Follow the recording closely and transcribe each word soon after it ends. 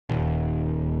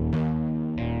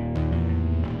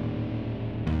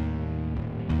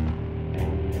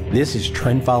This is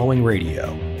Trend Following Radio,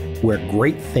 where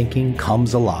great thinking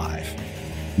comes alive.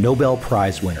 Nobel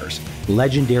Prize winners,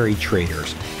 legendary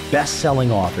traders,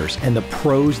 best-selling authors, and the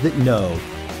pros that know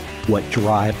what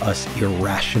drive us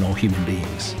irrational human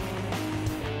beings.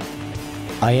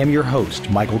 I am your host,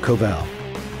 Michael Coveil.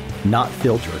 Not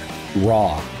filtered,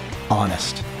 raw,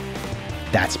 honest.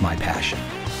 That's my passion.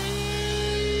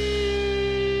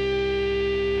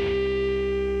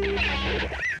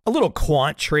 A little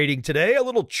quant trading today, a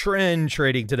little trend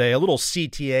trading today, a little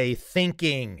CTA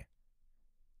thinking,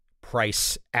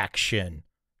 price action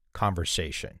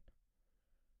conversation.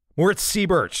 Moritz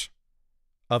Seibert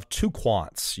of Two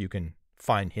Quants. You can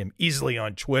find him easily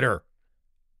on Twitter.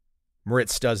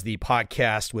 Moritz does the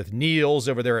podcast with Niels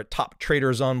over there at Top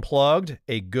Traders Unplugged.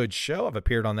 A good show. I've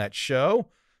appeared on that show.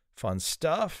 Fun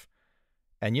stuff.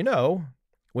 And you know,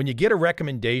 when you get a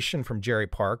recommendation from Jerry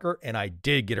Parker, and I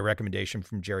did get a recommendation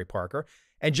from Jerry Parker,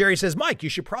 and Jerry says, Mike, you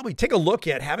should probably take a look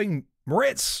at having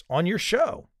Moritz on your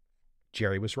show.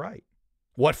 Jerry was right.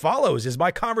 What follows is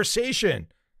my conversation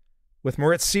with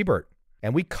Moritz Seibert,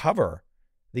 and we cover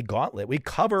the gauntlet. We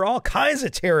cover all kinds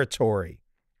of territory.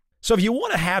 So if you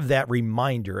want to have that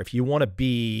reminder, if you want to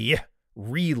be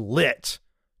relit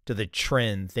to the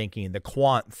trend thinking, the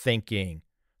quant thinking,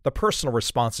 the personal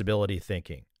responsibility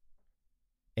thinking,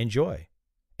 enjoy.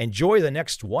 Enjoy the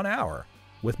next 1 hour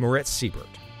with Moritz Seibert.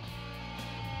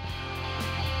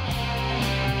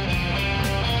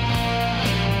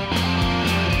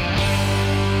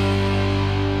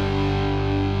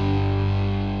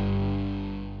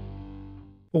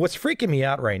 Well, what's freaking me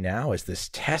out right now is this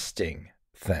testing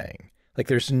thing. Like,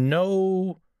 there's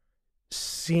no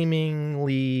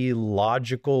seemingly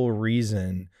logical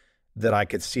reason that I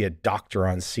could see a doctor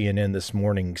on CNN this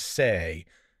morning say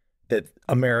that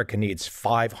America needs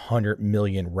 500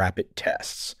 million rapid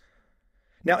tests.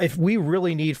 Now, if we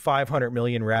really need 500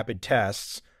 million rapid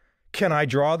tests, can I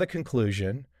draw the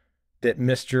conclusion that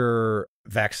Mr.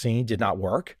 Vaccine did not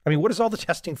work? I mean, what is all the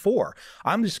testing for?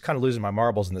 I'm just kind of losing my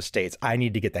marbles in the States. I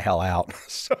need to get the hell out.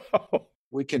 So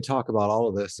we can talk about all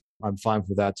of this. I'm fine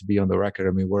for that to be on the record.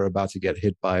 I mean, we're about to get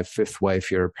hit by a fifth wave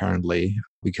here, apparently,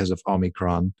 because of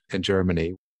Omicron in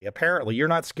Germany. Apparently, you're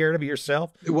not scared of it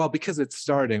yourself? Well, because it's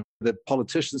starting. The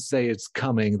politicians say it's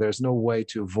coming. There's no way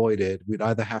to avoid it. We'd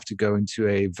either have to go into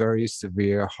a very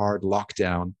severe, hard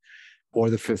lockdown,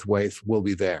 or the fifth wave will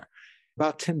be there.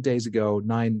 About 10 days ago,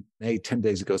 10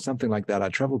 days ago, something like that, I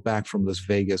traveled back from Las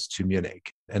Vegas to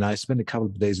Munich, and I spent a couple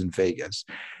of days in Vegas.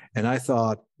 And I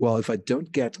thought, well, if I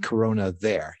don't get Corona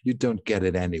there, you don't get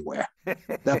it anywhere.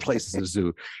 That place is a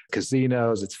zoo.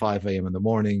 Casinos, it's 5 a.m. in the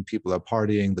morning. People are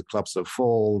partying. The clubs are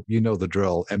full. You know the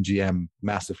drill. MGM,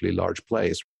 massively large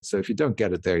place. So if you don't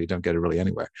get it there, you don't get it really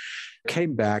anywhere.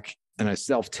 Came back and I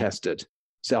self-tested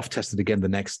again the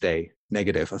next day,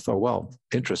 negative. I thought, well,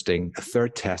 interesting. A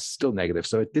third test, still negative.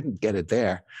 So it didn't get it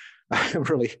there. My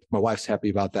wife's happy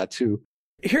about that too.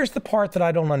 Here's the part that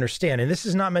I don't understand, and this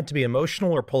is not meant to be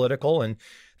emotional or political, and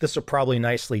this will probably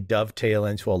nicely dovetail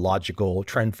into a logical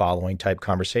trend following type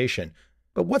conversation.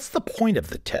 But what's the point of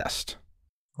the test?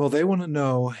 Well, they want to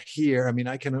know here. I mean,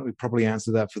 I can only probably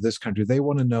answer that for this country. They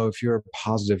want to know if you're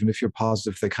positive, and if you're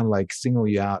positive, they kind of like single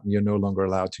you out and you're no longer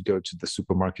allowed to go to the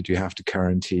supermarket. You have to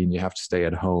quarantine. You have to stay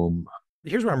at home.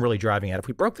 Here's what I'm really driving at. If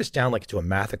we broke this down like to a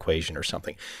math equation or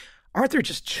something, aren't there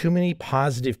just too many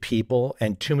positive people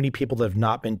and too many people that have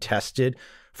not been tested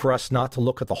for us not to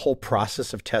look at the whole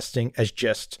process of testing as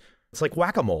just, it's like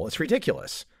whack-a-mole. It's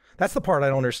ridiculous. That's the part I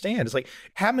don't understand. It's like,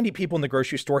 how many people in the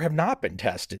grocery store have not been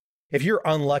tested? If you're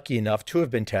unlucky enough to have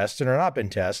been tested or not been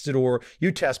tested, or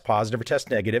you test positive or test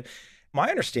negative, my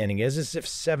understanding is if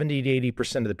 70 to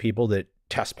 80% of the people that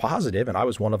test positive, and I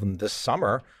was one of them this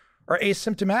summer, are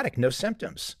asymptomatic, no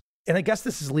symptoms. And I guess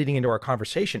this is leading into our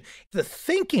conversation. The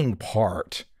thinking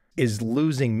part is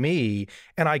losing me.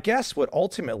 And I guess what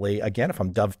ultimately, again, if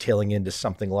I'm dovetailing into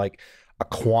something like a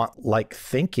quant-like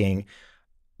thinking,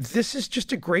 this is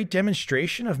just a great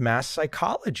demonstration of mass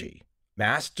psychology,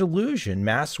 mass delusion,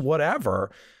 mass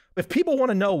whatever. If people want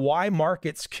to know why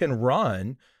markets can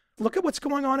run, look at what's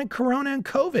going on in Corona and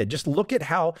COVID. Just look at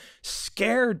how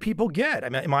scared people get. I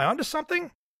mean, am I onto something?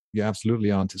 You're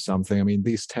absolutely onto something. I mean,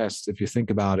 these tests, if you think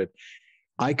about it,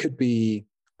 I could be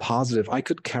positive. I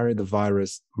could carry the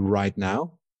virus right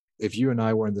now. If you and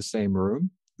I were in the same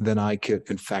room, then I could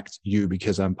infect you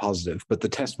because I'm positive. But the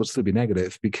test would still be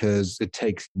negative because it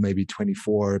takes maybe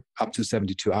 24 up to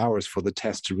 72 hours for the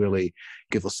test to really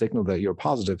give a signal that you're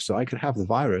positive. So I could have the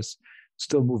virus,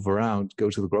 still move around, go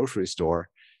to the grocery store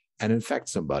and infect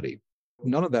somebody.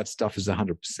 None of that stuff is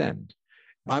 100%.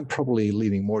 I'm probably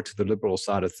leaning more to the liberal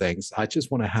side of things. I just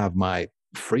want to have my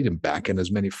freedom back and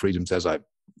as many freedoms as I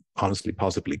honestly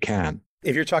possibly can.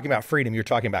 If you're talking about freedom, you're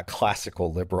talking about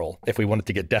classical liberal, if we wanted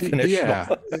to get definitional. Yeah,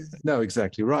 no,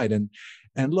 exactly right. And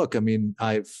look, I mean,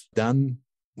 I've done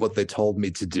what they told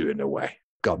me to do in a way.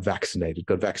 Got vaccinated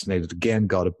again,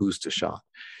 got a booster shot.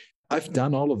 I've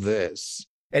done all of this.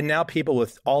 And now people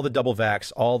with all the double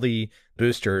vax, all the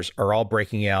boosters are all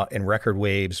breaking out in record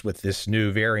waves with this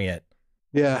new variant.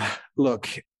 Yeah, look,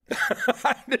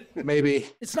 maybe.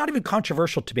 It's not even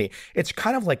controversial to me. It's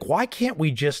kind of like, why can't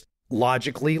we just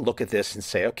logically look at this and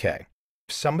say, okay,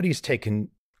 if somebody's taken,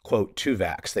 quote,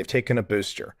 2-vax, they've taken a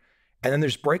booster, and then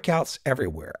there's breakouts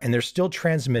everywhere, and they're still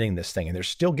transmitting this thing, and they're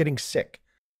still getting sick.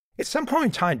 At some point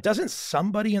in time, doesn't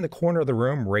somebody in the corner of the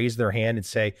room raise their hand and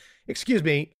say, excuse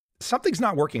me, something's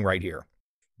not working right here?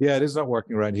 Yeah, it is not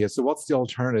working right here. So what's the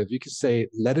alternative? You could say,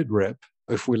 let it rip.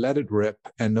 If we let it rip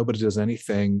and nobody does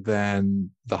anything,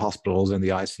 then the hospitals and the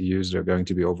ICUs are going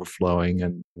to be overflowing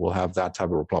and we'll have that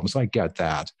type of a problem. So I get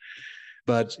that.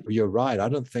 But you're right. I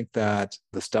don't think that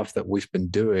the stuff that we've been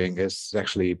doing is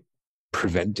actually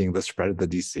preventing the spread of the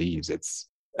disease. It's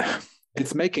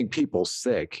making people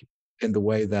sick in the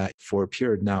way that for a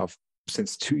period now,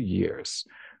 since 2 years,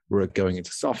 we're going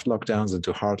into soft lockdowns,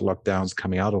 into hard lockdowns,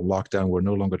 coming out of lockdown. We're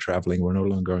no longer traveling. We're no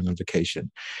longer going on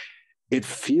vacation. It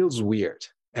feels weird.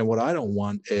 And what I don't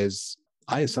want is,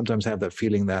 I sometimes have that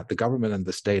feeling that the government and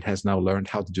the state has now learned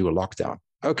how to do a lockdown.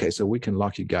 Okay, so we can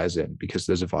lock you guys in because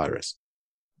there's a virus.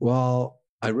 Well,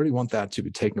 I really want that to be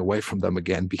taken away from them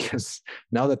again, because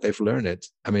now that they've learned it,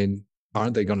 I mean,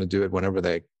 aren't they going to do it whenever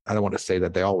I don't want to say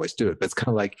that they always do it, but it's kind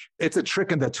of like, it's a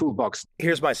trick in the toolbox.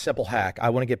 Here's my simple hack.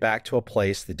 I want to get back to a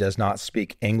place that does not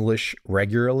speak English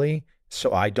regularly,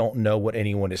 so I don't know what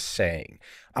anyone is saying.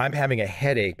 I'm having a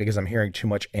headache because I'm hearing too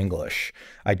much English.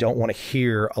 I don't want to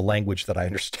hear a language that I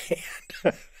understand.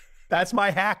 That's my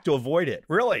hack to avoid it,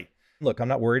 really. Look, I'm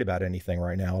not worried about anything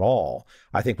right now at all.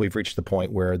 I think we've reached the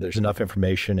point where there's enough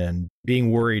information and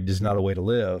being worried is not a way to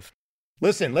live.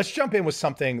 Listen, let's jump in with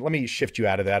something. Let me shift you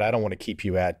out of that. I don't want to keep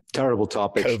you at terrible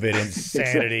topic. COVID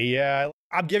insanity. Yeah,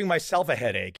 I'm giving myself a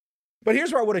headache. But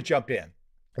here's where I want to jump in.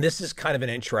 This is kind of an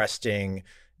interesting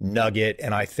nugget,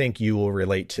 and I think you will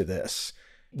relate to this.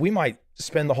 We might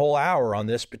spend the whole hour on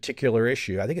this particular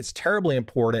issue. I think it's terribly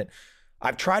important.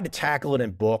 I've tried to tackle it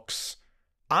in books.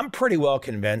 I'm pretty well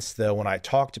convinced, though, when I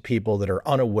talk to people that are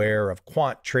unaware of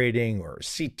quant trading or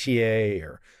CTA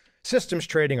or systems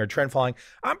trading or trend following,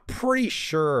 I'm pretty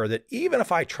sure that even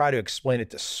if I try to explain it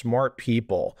to smart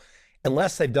people,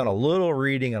 unless they've done a little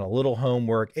reading and a little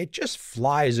homework, it just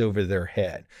flies over their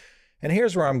head. And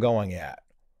here's where I'm going at.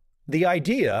 The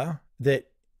idea that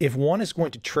if one is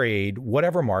going to trade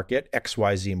whatever market,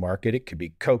 XYZ market, it could be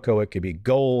cocoa, it could be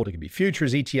gold, it could be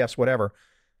futures, ETFs, whatever,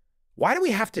 why do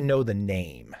we have to know the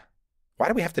name? Why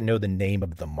do we have to know the name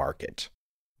of the market?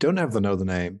 Don't have to know the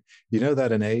name. You know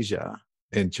that in Asia,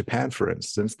 in Japan, for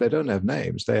instance, they don't have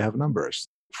names. They have numbers,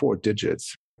 4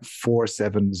 digits.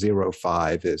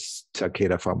 4705 is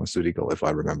Takeda Pharmaceutical, if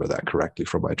I remember that correctly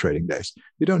from my trading days.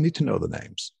 You don't need to know the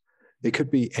names. It could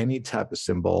be any type of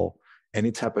symbol,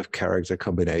 any type of character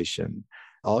combination.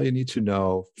 All you need to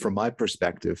know, from my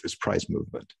perspective, is price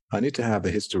movement. I need to have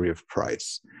a history of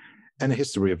price and a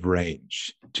history of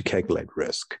range to calculate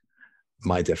risk,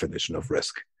 my definition of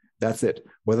risk. That's it.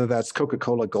 Whether that's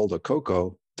Coca-Cola, gold, or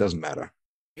cocoa, doesn't matter.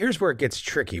 Here's where it gets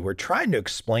tricky. We're trying to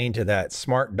explain to that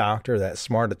smart doctor, that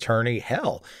smart attorney,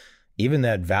 hell, even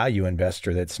that value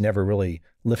investor that's never really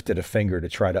lifted a finger to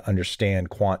try to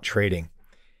understand quant trading.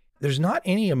 There's not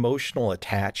any emotional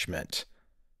attachment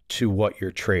to what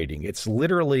you're trading. It's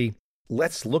literally,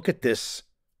 let's look at this,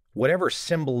 whatever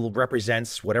symbol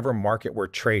represents whatever market we're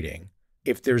trading.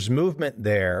 If there's movement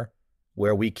there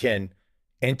where we can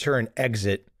enter and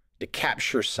exit to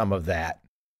capture some of that,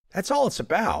 that's all it's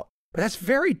about. But that's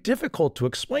very difficult to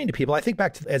explain to people. I think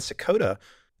back to Ed Seykota,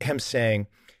 him saying,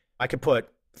 I could put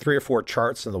 3 or 4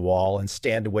 charts on the wall and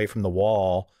stand away from the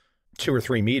wall 2 or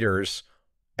 3 meters,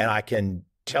 and I can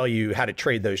tell you how to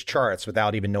trade those charts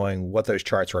without even knowing what those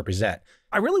charts represent.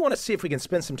 I really want to see if we can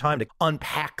spend some time to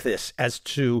unpack this as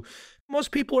to,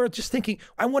 most people are just thinking,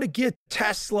 I want to get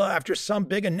Tesla after some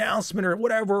big announcement or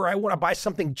whatever. I want to buy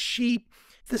something cheap.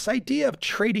 This idea of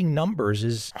trading numbers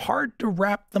is hard to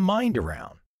wrap the mind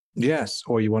around. Yes,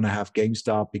 or you want to have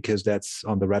GameStop because that's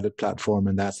on the Reddit platform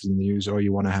and that's in the news, or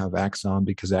you want to have Axon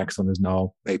because Axon is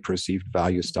now a perceived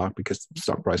value stock because the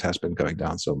stock price has been going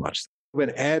down so much.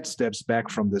 When Ed steps back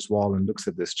from this wall and looks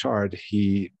at this chart,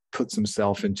 he puts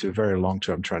himself into a very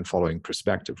long-term trend following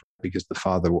perspective, because the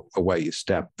farther away you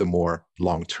step, the more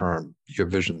long-term your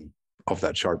vision of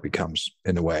that chart becomes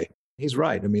in a way. He's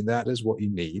right. I mean, that is what you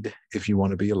need if you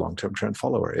want to be a long-term trend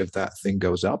follower. If that thing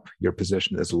goes up, your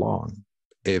position is long.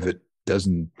 If it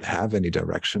doesn't have any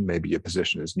direction, maybe your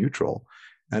position is neutral.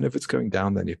 And if it's going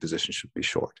down, then your position should be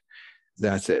short.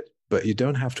 That's it. But you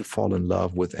don't have to fall in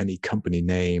love with any company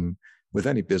name, with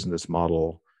any business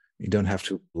model. You don't have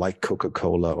to like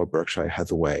Coca-Cola or Berkshire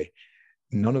Hathaway.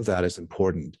 None of that is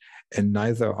important. And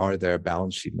neither are their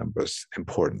balance sheet numbers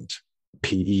important.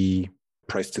 PE,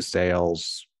 price to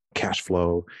sales, cash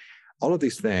flow, all of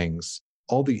these things,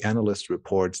 all the analyst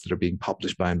reports that are being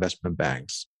published by investment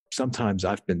banks. Sometimes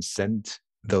I've been sent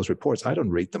those reports. I don't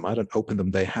read them. I don't open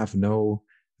them. They have no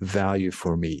value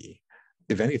for me.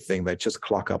 If anything, they just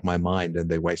clog up my mind and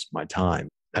they waste my time.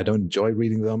 I don't enjoy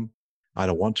reading them. I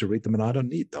don't want to read them and I don't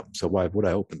need them. So why would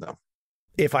I open them?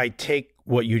 If I take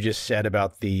what you just said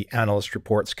about the analyst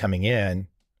reports coming in,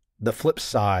 the flip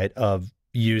side of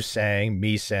you saying,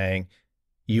 me saying,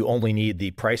 you only need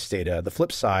the price data, the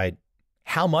flip side,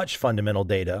 how much fundamental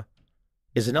data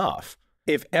is enough?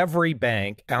 If every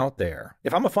bank out there,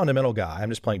 if I'm a fundamental guy, I'm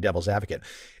just playing devil's advocate.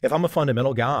 If I'm a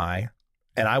fundamental guy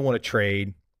and I want to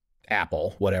trade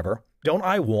Apple, whatever, don't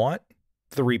I want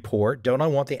the report? Don't I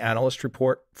want the analyst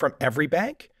report from every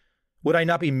bank? Would I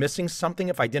not be missing something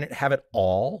if I didn't have it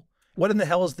all? What in the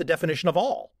hell is the definition of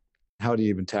all? How do you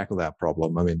even tackle that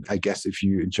problem? I mean, I guess if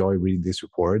you enjoy reading these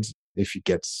reports, if you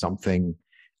get something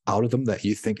out of them that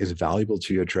you think is valuable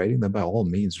to your trading, then by all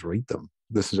means, read them.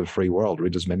 This is a free world.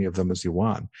 Read as many of them as you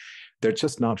want. They're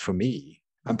just not for me.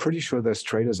 I'm pretty sure there's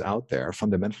traders out there,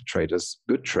 fundamental traders,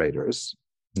 good traders.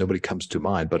 Nobody comes to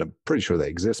mind, but I'm pretty sure they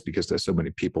exist because there's so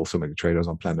many people, so many traders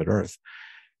on planet Earth.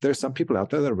 There's some people out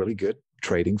there that are really good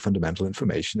trading fundamental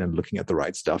information and looking at the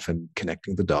right stuff and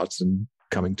connecting the dots and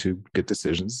coming to good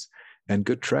decisions and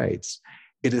good trades.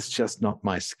 It is just not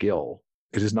my skill.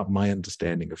 It is not my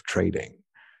understanding of trading.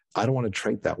 I don't want to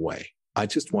trade that way. I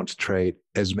just want to trade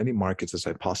as many markets as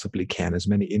I possibly can, as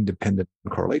many independent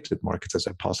and correlated markets as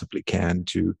I possibly can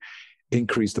to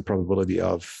increase the probability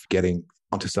of getting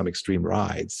onto some extreme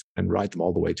rides and ride them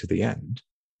all the way to the end.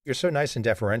 You're so nice and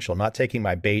deferential, not taking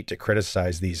my bait to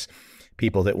criticize these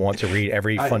people that want to read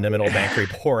every fundamental bank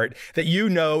report that you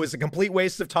know is a complete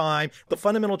waste of time. The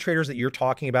fundamental traders that you're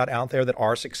talking about out there that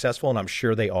are successful, and I'm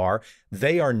sure they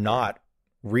are not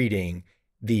reading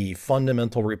the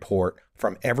fundamental report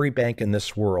from every bank in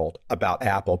this world about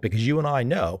Apple, because you and I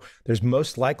know there's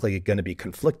most likely going to be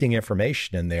conflicting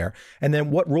information in there. And then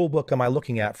what rule book am I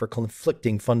looking at for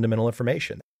conflicting fundamental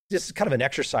information? This is kind of an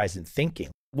exercise in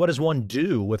thinking. What does one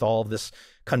do with all of this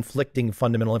conflicting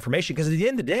fundamental information? Because at the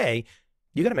end of the day,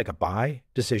 you got to make a buy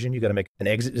decision. You got to make an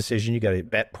exit decision. You got to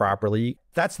bet properly.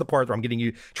 That's the part where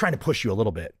I'm trying to push you a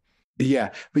little bit.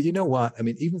 Yeah. But you know what? I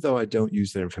mean, even though I don't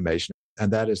use that information,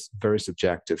 and that is very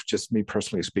subjective, just me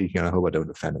personally speaking, and I hope I don't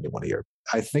offend anyone here.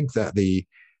 I think that the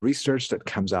research that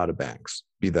comes out of banks,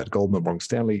 be that Goldman, Morgan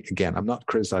Stanley, again, I'm not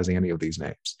criticizing any of these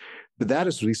names, but that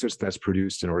is research that's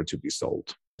produced in order to be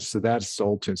sold. So that's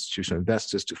sold to institutional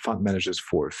investors, to fund managers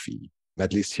for a fee,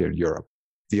 at least here in Europe.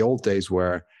 The old days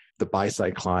where the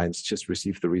buy-side clients just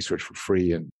received the research for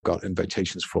free and got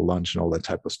invitations for lunch and all that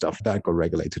type of stuff, that got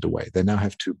regulated away. They now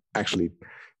have to actually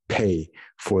pay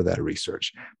for that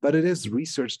research. But it is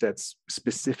research that's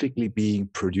specifically being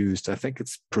produced. I think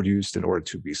it's produced in order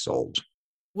to be sold.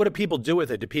 What do people do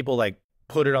with it? Do people like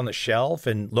put it on the shelf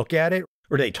and look at it?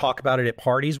 Or do they talk about it at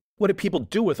parties? What do people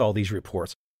do with all these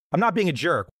reports? I'm not being a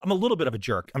jerk. I'm a little bit of a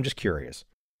jerk. I'm just curious.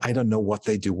 I don't know what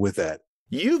they do with it.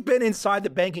 You've been inside the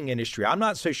banking industry. I'm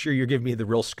not so sure you're giving me the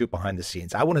real scoop behind the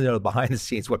scenes. I want to know behind the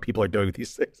scenes what people are doing with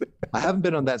these things. I haven't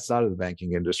been on that side of the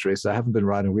banking industry, so I haven't been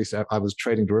writing research. I was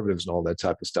trading derivatives and all that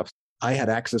type of stuff. I had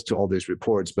access to all these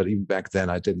reports, but even back then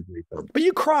I didn't read them. But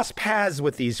you cross paths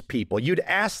with these people. You'd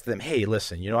ask them, hey,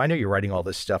 listen, I know you're writing all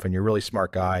this stuff and you're a really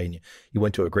smart guy and you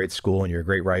went to a great school and you're a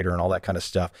great writer and all that kind of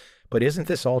stuff. But isn't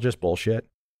this all just bullshit?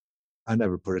 I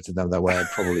never put it to them that way. I'm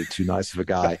probably too nice of a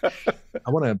guy. I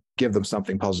want to give them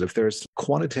something positive. There's a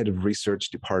quantitative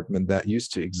research department that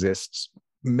used to exist,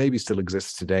 maybe still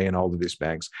exists today in all of these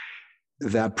banks,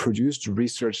 that produced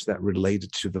research that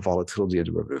related to the volatility of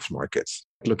derivatives markets,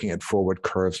 looking at forward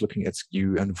curves, looking at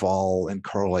skew and vol and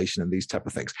correlation and these type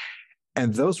of things.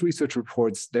 And those research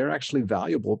reports, they're actually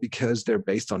valuable because they're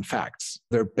based on facts.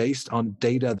 They're based on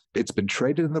data. It's been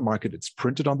traded in the market. It's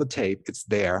printed on the tape. It's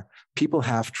there. People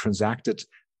have transacted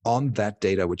on that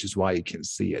data, which is why you can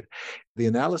see it. The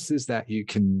analysis that you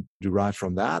can derive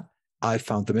from that, I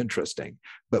found them interesting.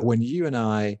 But when you and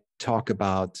I talk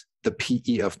about the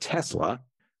PE of Tesla,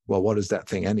 well, what is that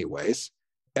thing anyways?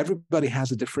 Everybody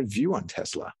has a different view on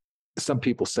Tesla. Some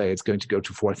people say it's going to go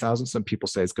to 4,000. Some people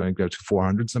say it's going to go to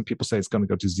 400. Some people say it's going to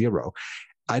go to zero.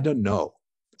 I don't know.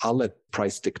 I'll let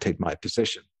price dictate my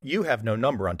position. You have no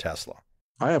number on Tesla.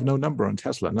 I have no number on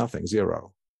Tesla, nothing,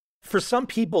 zero. For some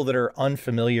people that are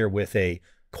unfamiliar with a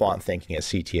quant thinking, a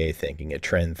CTA thinking, a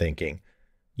trend thinking,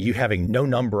 you having no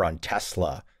number on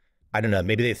Tesla, I don't know,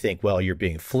 maybe they think, well, you're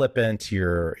being flippant,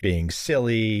 you're being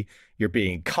silly, you're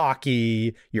being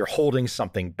cocky, you're holding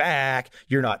something back,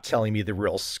 you're not telling me the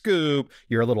real scoop,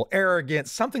 you're a little arrogant,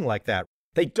 something like that.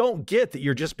 They don't get that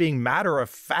you're just being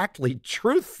matter-of-factly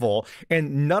truthful,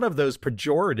 and none of those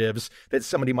pejoratives that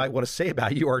somebody might want to say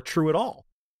about you are true at all.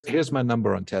 Here's my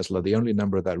number on Tesla, the only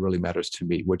number that really matters to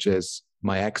me, which is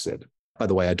my exit. By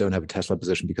the way, I don't have a Tesla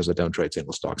position because I don't trade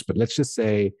single stocks, but let's just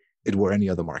say it were any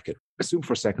other market. Assume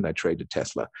for a second I traded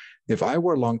Tesla. If I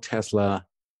were long Tesla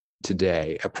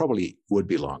today, I probably would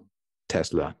be long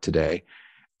Tesla today.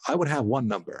 I would have one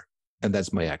number, and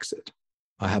that's my exit.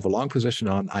 I have a long position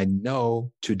on. I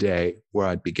know today where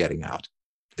I'd be getting out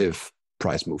if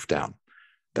price moved down.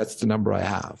 That's the number I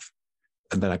have.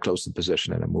 And then I close the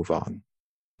position and I move on.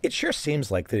 It sure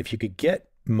seems like that if you could get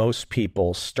most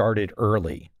people started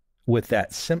early with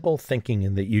that simple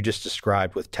thinking that you just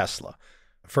described with Tesla,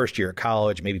 first year of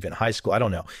college, maybe even high school, I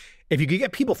don't know. If you could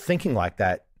get people thinking like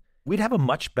that, we'd have a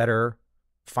much better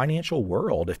financial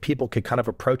world if people could kind of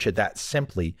approach it that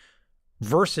simply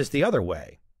versus the other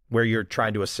way, where you're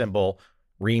trying to assemble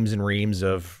reams and reams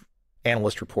of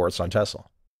analyst reports on Tesla.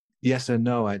 Yes and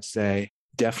no, I'd say.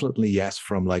 Definitely yes,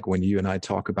 from like when you and I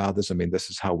talk about this. I mean, this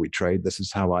is how we trade. This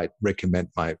is how I recommend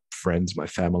my friends, my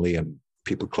family, and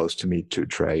people close to me to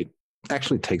trade.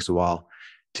 Actually, it takes a while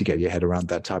to get your head around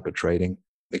that type of trading.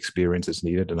 Experience is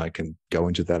needed, and I can go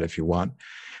into that if you want.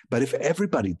 But if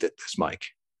everybody did this, Mike,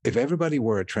 if everybody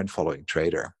were a trend following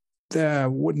trader, there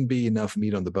wouldn't be enough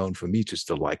meat on the bone for me to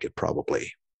still like it,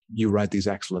 probably. You write these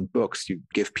excellent books, you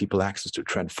give people access to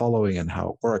trend following and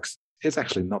how it works. It's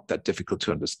actually not that difficult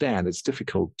to understand. It's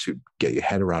difficult to get your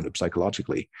head around it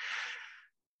psychologically.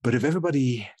 But if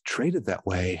everybody traded that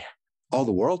way, all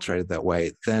the world traded that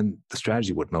way, then the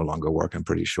strategy would no longer work, I'm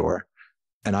pretty sure.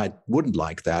 And I wouldn't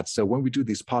like that. So when we do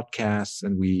these podcasts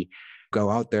and we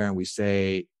go out there and we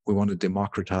say, we want to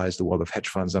democratize the world of hedge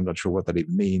funds, I'm not sure what that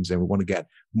even means, and we want to get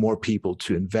more people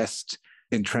to invest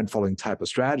in trend following type of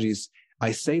strategies,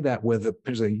 I say that with a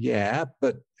person, yeah,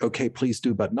 but okay, please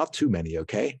do, but not too many,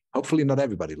 okay? Hopefully not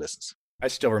everybody listens. I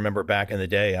still remember back in the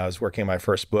day, I was working on my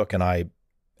first book and I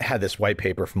had this white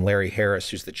paper from Larry Harris,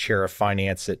 who's the chair of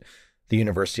finance at the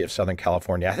University of Southern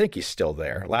California. I think he's still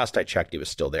there. Last I checked, he was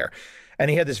still there.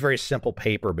 And he had this very simple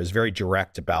paper, but it was very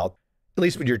direct about, at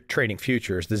least when you're trading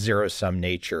futures, the zero-sum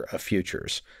nature of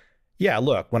futures. Yeah,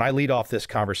 look, when I lead off this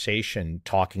conversation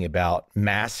talking about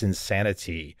mass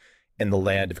insanity in the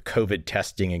land of COVID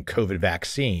testing and COVID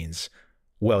vaccines,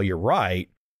 well, you're right.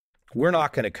 We're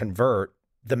not going to convert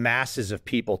the masses of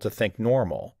people to think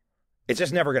normal. It's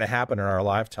just never going to happen in our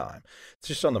lifetime. It's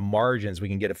just on the margins. We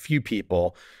can get a few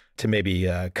people to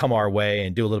maybe come our way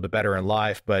and do a little bit better in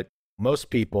life. But most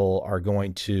people are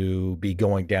going to be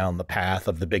going down the path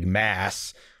of the big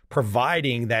mass,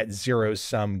 providing that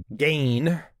zero-sum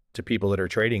gain to people that are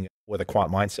trading with a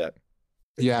quant mindset.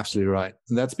 You're absolutely right.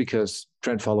 And that's because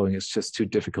trend following is just too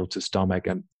difficult to stomach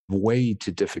and way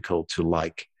too difficult to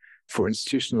like for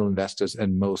institutional investors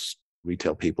and most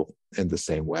retail people in the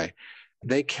same way.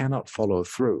 They cannot follow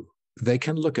through. They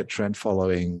can look at trend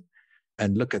following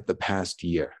and look at the past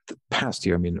year. The past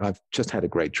year, I mean, I've just had a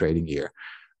great trading year.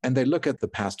 And they look at the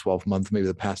past 12 months, maybe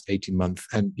the past 18 months,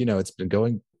 and, you know, it's been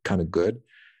going kind of good.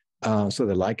 So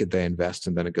they like it, they invest,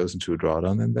 and then it goes into a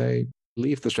drawdown, and they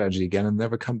leave the strategy again and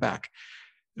never come back.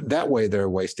 That way, they're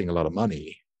wasting a lot of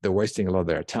money. They're wasting a lot of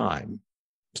their time.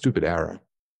 Stupid error.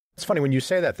 It's funny when you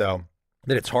say that, though,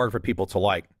 that it's hard for people to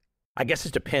like. I guess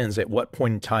it depends at what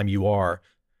point in time you are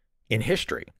in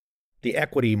history. The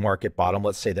equity market bottom,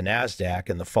 let's say the NASDAQ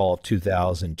in the fall of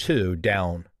 2002,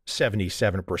 down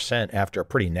 77% after a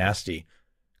pretty nasty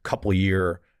couple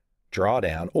year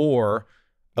drawdown, or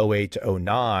 08 to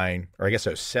 09, or I guess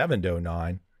 07 to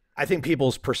 09. I think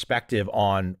people's perspective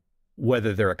on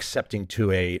whether they're accepting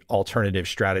to a alternative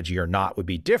strategy or not would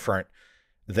be different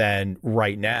than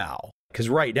right now. Because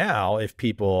right now, if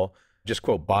people just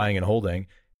quote buying and holding,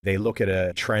 they look at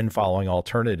a trend following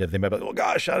alternative, they might be like, oh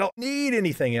gosh, I don't need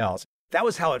anything else. That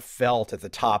was how it felt at the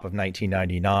top of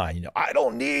 1999. You know, I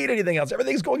don't need anything else.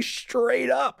 Everything's going straight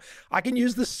up. I can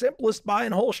use the simplest buy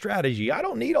and hold strategy. I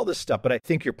don't need all this stuff. But I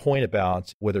think your point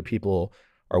about whether people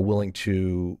are willing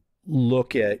to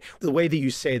look at the way that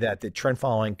you say that trend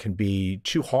following can be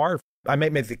too hard I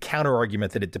might make the counter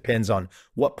argument that it depends on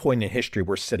what point in history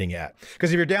we're sitting at.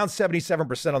 Because if you're down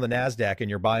 77% on the NASDAQ and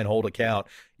you're buy and hold account,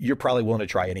 you're probably willing to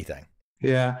try anything.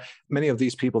 Yeah. Many of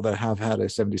these people that have had a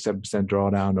 77%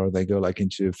 drawdown, or they go like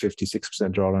into 56%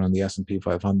 drawdown on the S&P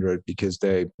 500 because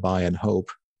they buy and hope,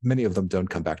 many of them don't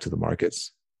come back to the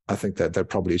markets. I think that they're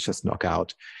probably just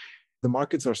knockout. The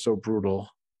markets are so brutal.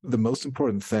 The most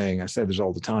important thing, I say this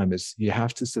all the time, is you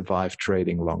have to survive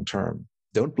trading long term.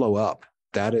 Don't blow up.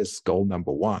 That is goal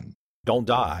number one. Don't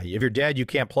die. If you're dead, you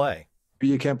can't play.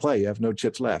 You can't play. You have no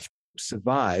chips left.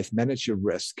 Survive, manage your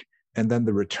risk, and then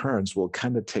the returns will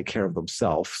kind of take care of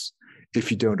themselves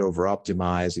if you don't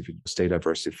over-optimize, if you stay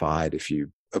diversified, if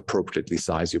you appropriately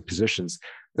size your positions.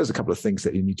 There's a couple of things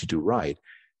that you need to do right.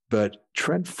 But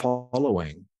trend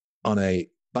following on a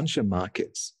bunch of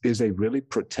markets is a really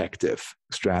protective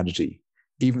strategy,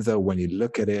 even though when you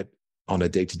look at it on a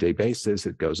day-to-day basis,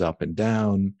 it goes up and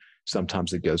down.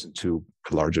 Sometimes it goes into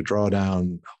a larger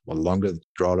drawdown, a longer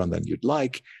drawdown than you'd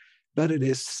like, but it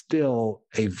is still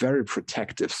a very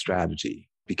protective strategy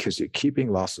because you're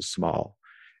keeping losses small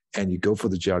and you go for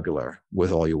the jugular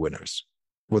with all your winners,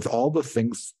 with all the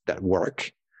things that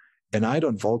work. And I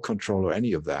don't vol control or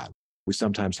any of that. We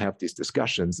sometimes have these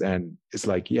discussions and it's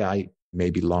like, yeah, I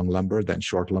maybe long lumber, then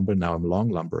short lumber. Now I'm long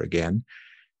lumber again.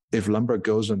 If lumber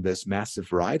goes on this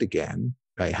massive ride again,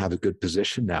 I have a good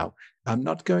position now. I'm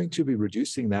not going to be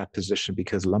reducing that position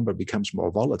because lumber becomes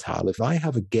more volatile. If I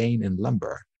have a gain in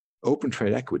lumber, open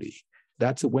trade equity,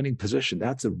 that's a winning position.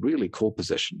 That's a really cool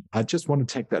position. I just want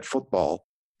to take that football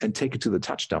and take it to the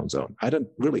touchdown zone. I don't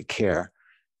really care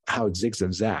how it zigs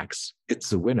and zags.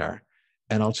 It's a winner,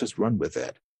 and I'll just run with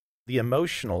it. The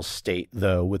emotional state,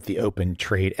 though, with the open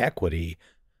trade equity,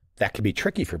 that can be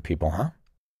tricky for people, huh?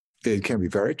 It can be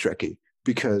very tricky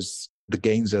because the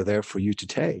gains are there for you to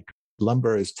take.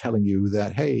 Lumber is telling you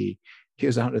that, hey,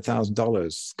 here's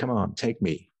 $100,000. Come on, take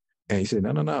me. And you say,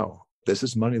 no. This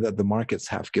is money that the markets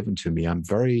have given to me. I'm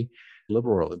very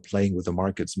liberal in playing with the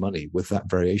market's money with that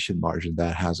variation margin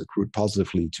that has accrued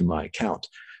positively to my account.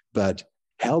 But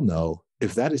hell no,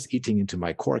 if that is eating into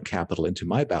my core capital, into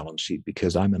my balance sheet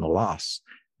because I'm in a loss,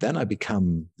 then I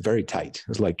become very tight.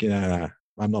 It's like, I'm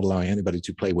not allowing anybody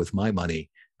to play with my money.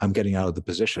 I'm getting out of the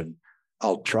position.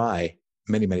 I'll try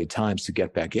many, many times to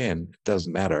get back in. It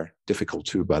doesn't matter. Difficult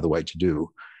too, by the way, to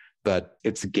do. But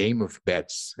it's a game of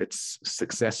bets. It's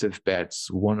successive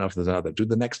bets, one after another. Do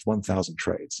the next 1,000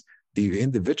 trades. The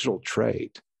individual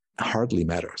trade hardly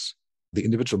matters. The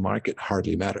individual market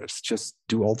hardly matters. Just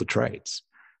do all the trades.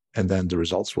 And then the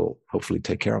results will hopefully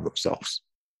take care of themselves.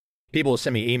 People will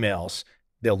send me emails.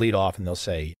 They'll lead off and they'll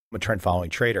say, I'm a trend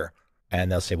following trader.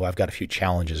 And they'll say, well, I've got a few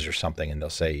challenges or something. And they'll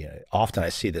say, often I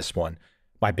see this one,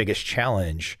 my biggest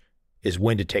challenge is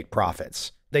when to take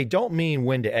profits. They don't mean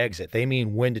when to exit. They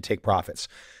mean when to take profits.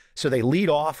 So they lead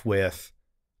off with,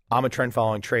 I'm a trend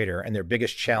following trader and their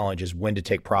biggest challenge is when to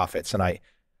take profits. And I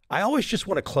always just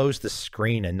want to close the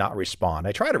screen and not respond.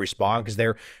 I try to respond because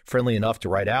they're friendly enough to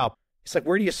write out. It's like,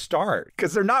 where do you start?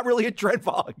 Because they're not really a trend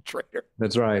following trader.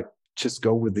 That's right. Just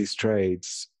go with these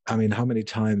trades. I mean, how many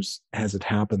times has it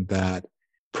happened that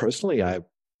personally I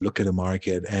look at a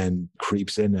market and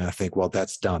creeps in and I think, well,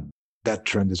 that's done. That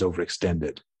trend is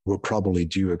overextended. We'll probably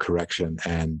do a correction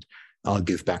and I'll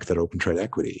give back that open trade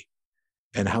equity.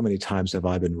 And how many times have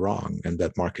I been wrong? And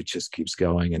that market just keeps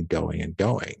going and going and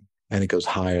going. And it goes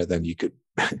higher than you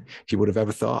would have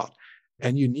ever thought.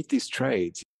 And you need these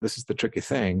trades. This is the tricky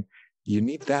thing. You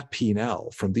need that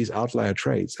P&L from these outlier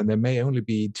trades. And there may only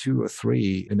be 2 or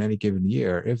 3 in any given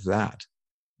year, if that.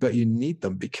 But you need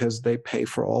them because they pay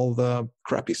for all the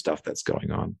crappy stuff that's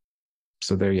going on.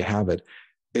 So there you have it.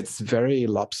 It's very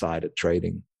lopsided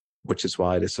trading, which is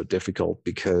why it is so difficult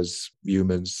because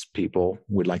humans, people,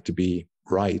 would like to be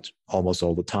right almost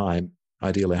all the time,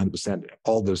 ideally 100%.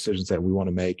 All the decisions that we want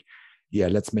to make, yeah,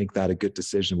 let's make that a good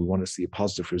decision. We want to see a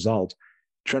positive result.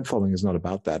 Trend following is not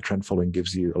about that. Trend following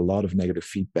gives you a lot of negative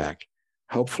feedback,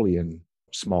 hopefully in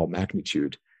small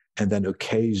magnitude. And then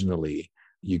occasionally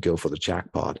you go for the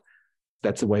jackpot.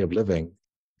 That's a way of living.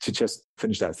 To just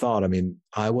finish that thought, I mean,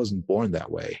 I wasn't born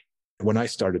that way. When I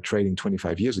started trading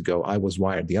 25 years ago, I was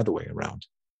wired the other way around.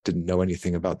 Didn't know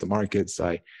anything about the markets.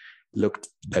 I looked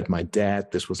at my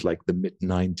dad. This was like the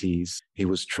mid-90s. He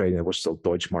was trading. It was still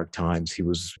Deutschmark times. He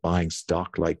was buying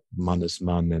stock like Mann is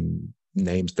Mann and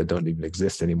names that don't even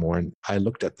exist anymore. And I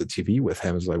looked at the TV with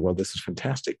him. I was like, well, this is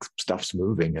fantastic. Stuff's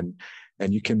moving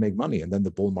and you can make money. And then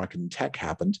the bull market in tech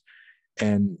happened.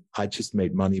 And I just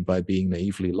made money by being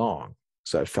naively long.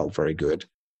 So I felt very good.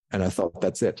 And I thought,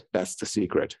 that's it. That's the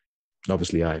secret. And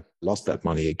obviously, I lost that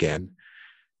money again.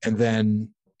 And then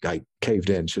I caved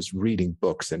in just reading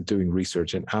books and doing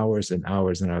research and hours and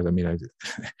hours and hours. I mean,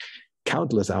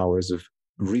 countless hours of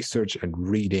research and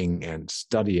reading and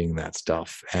studying that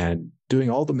stuff and doing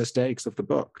all the mistakes of the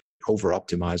book, over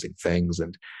optimizing things.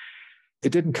 And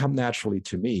it didn't come naturally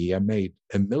to me. I made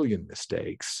a million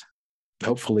mistakes,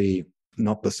 hopefully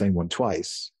not the same one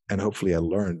twice. And hopefully I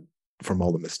learned from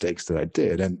all the mistakes that I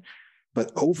did.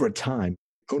 But over time,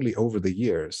 only over the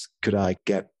years, could I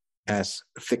get as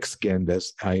thick-skinned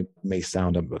as I may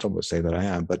sound. I don't want to say that I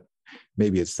am, but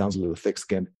maybe it sounds a little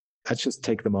thick-skinned. I just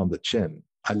take them on the chin.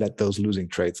 I let those losing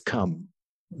trades come.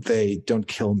 They don't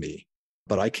kill me,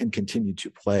 but I can continue to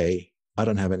play. I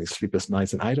don't have any sleepless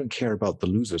nights, and I don't care about the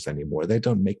losers anymore. They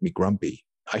don't make me grumpy.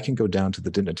 I can go down to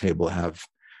the dinner table, have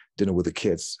dinner with the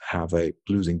kids, have a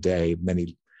losing day,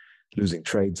 many losing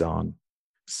trades on.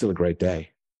 Still a great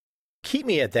day. Keep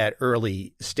me at that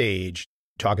early stage.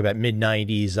 Talk about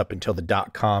mid-90s up until the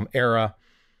dot-com era.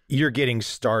 You're getting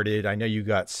started. I know you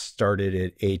got started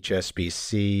at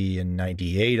HSBC in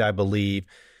 98, I believe.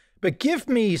 But give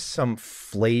me some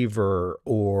flavor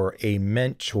or a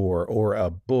mentor or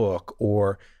a book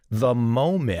or the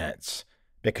moments,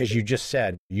 because you just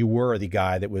said you were the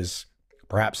guy that was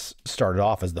perhaps started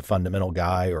off as the fundamental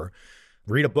guy, or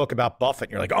read a book about Buffett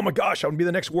and you're like, oh my gosh, I want to be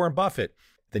the next Warren Buffett.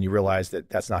 Then you realize that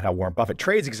that's not how Warren Buffett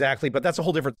trades exactly, but that's a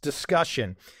whole different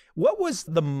discussion. What was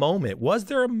the moment? Was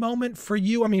there a moment for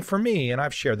you? I mean, for me, and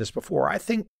I've shared this before, I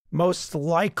think most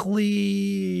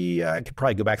likely, I could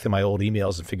probably go back through my old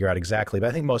emails and figure out exactly, but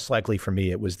I think most likely for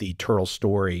me, it was the Turtle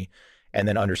story and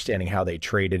then understanding how they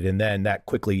traded. And then that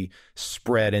quickly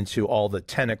spread into all the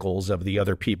tentacles of the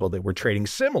other people that were trading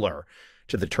similar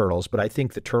to the Turtles. But I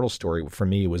think the Turtle story for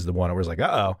me was the one I was like,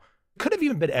 uh-oh. Could have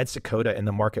even been Ed Seykota in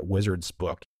the Market Wizards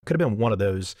book. Could have been one of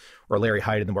those, or Larry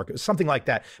Hyde in the Market, something like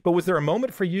that. But was there a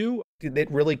moment for you that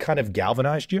really kind of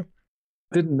galvanized you?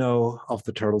 I didn't know of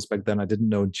the Turtles back then. I didn't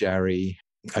know Jerry.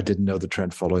 I didn't know the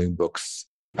trend following books.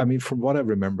 I mean, from what I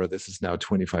remember, this is now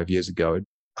 25 years ago.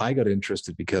 I got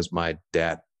interested because my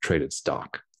dad traded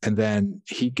stock. And then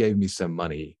he gave me some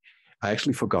money. I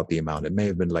actually forgot the amount. It may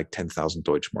have been like 10,000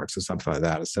 Deutschmarks or something like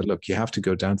that. I said, look, you have to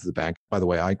go down to the bank. By the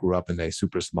way, I grew up in a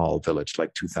super small village,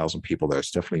 like 2,000 people.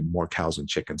 There's definitely more cows and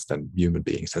chickens than human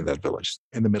beings in that village,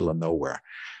 in the middle of nowhere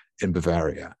in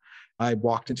Bavaria. I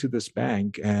walked into this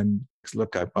bank and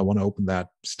look, I want to open that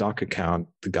stock account.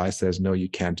 The guy says, no, you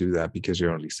can't do that because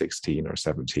you're only 16 or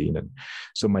 17. And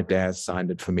so my dad signed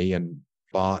it for me and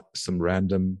bought some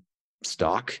random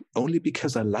stock only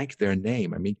because I like their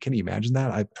name. I mean, can you imagine that?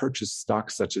 I purchased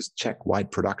stocks such as Czech White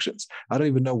Productions. I don't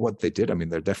even know what they did. I mean,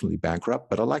 they're definitely bankrupt,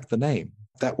 but I like the name.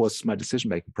 That was my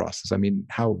decision-making process. I mean,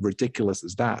 how ridiculous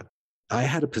is that? I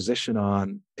had a position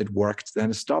on, it worked, then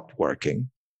it stopped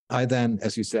working. I then,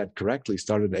 as you said correctly,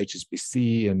 started at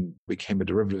HSBC and became a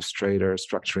derivatives trader,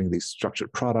 structuring these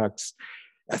structured products.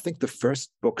 I think the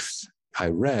first books I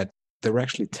read, they were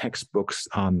actually textbooks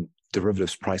on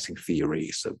derivatives pricing theory,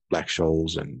 so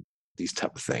Black-Scholes and these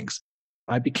type of things.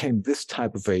 I became this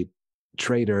type of a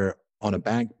trader on a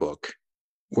bank book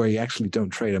where you actually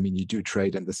don't trade. I mean, you do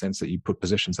trade in the sense that you put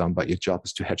positions on, but your job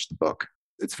is to hedge the book.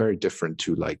 It's very different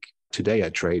to like today I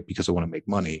trade because I want to make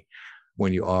money.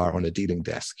 When you are on a dealing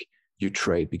desk, you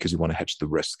trade because you want to hedge the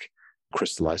risk,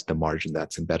 crystallize the margin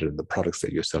that's embedded in the products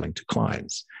that you're selling to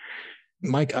clients.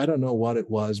 Mike, I don't know what it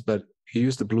was, but you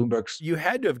used the Bloomberg's. You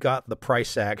had to have got the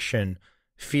price action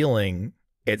feeling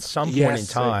at some point in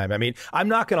time. I mean, I'm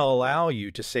not going to allow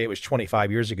you to say it was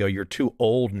 25 years ago. You're too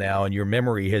old now and your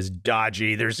memory is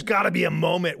dodgy. There's got to be a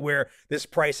moment where this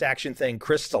price action thing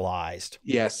crystallized.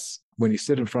 Yes. When you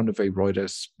sit in front of a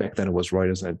Reuters, back then it was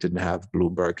Reuters and it didn't have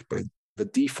Bloomberg, but the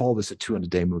default is a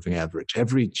 200-day moving average.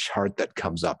 Every chart that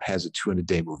comes up has a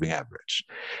 200-day moving average.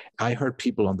 I heard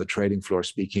people on the trading floor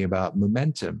speaking about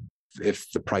momentum.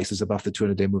 If the price is above the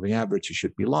 200-day moving average, you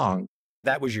should be long.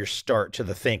 That was your start to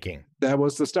the thinking. That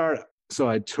was the start. So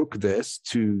I took this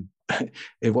to,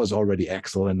 it was already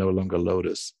Excel and no longer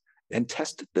Lotus, and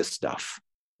tested this stuff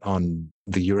on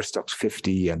the Eurostoxx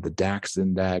 50 and the DAX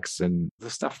index and the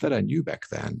stuff that I knew back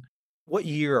then. What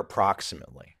year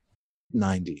approximately?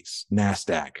 90s,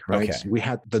 NASDAQ, right? Okay. We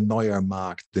had the Neuer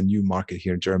Markt, the new market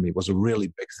here in Germany was a really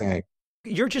big thing.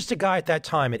 You're just a guy at that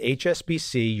time at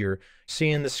HSBC. You're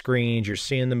seeing the screens, you're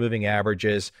seeing the moving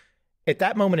averages. At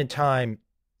that moment in time,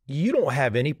 you don't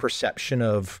have any perception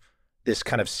of this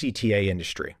kind of CTA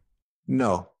industry.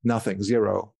 No, nothing,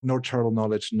 zero, no turtle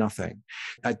knowledge, nothing.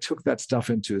 I took that stuff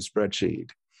into a spreadsheet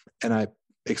and I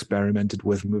experimented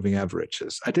with moving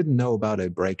averages. I didn't know about a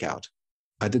breakout.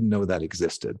 I didn't know that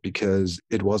existed because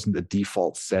it wasn't a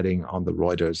default setting on the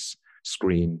Reuters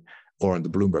screen or on the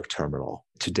Bloomberg terminal.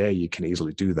 Today, you can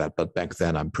easily do that, but back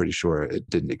then, I'm pretty sure it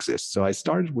didn't exist. So I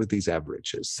started with these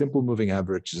averages, simple moving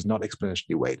averages, not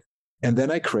exponentially weighted. And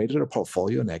then I created a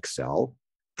portfolio in Excel,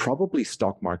 probably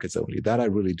stock markets only. That I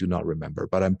really do not remember,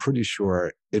 but I'm pretty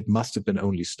sure it must have been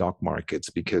only stock markets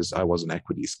because I was an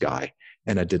equities guy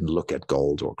and I didn't look at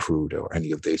gold or crude or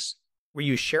any of these. Were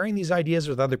you sharing these ideas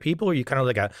with other people, or are you kind of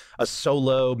like a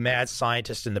solo mad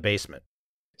scientist in the basement?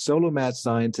 Solo mad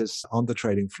scientists on the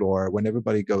trading floor. When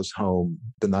everybody goes home,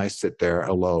 then I sit there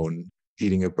alone,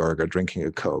 eating a burger, drinking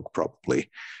a Coke, probably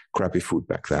crappy food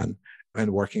back then,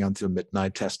 and working until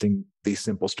midnight testing these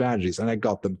simple strategies. And I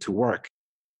got them to work.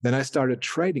 Then I started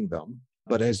trading them.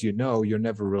 But as you know, you're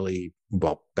never really,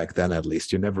 well, back then at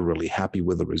least, you're never really happy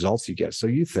with the results you get. So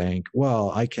you think,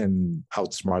 well, I can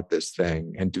outsmart this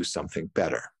thing and do something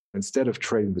better. Instead of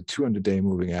trading the 200-day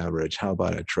moving average, how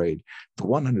about I trade the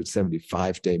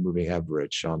 175-day moving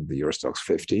average on the Eurostoxx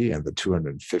 50 and the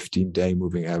 215-day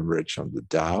moving average on the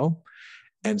Dow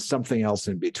and something else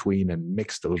in between and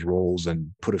mix those roles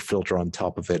and put a filter on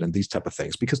top of it and these type of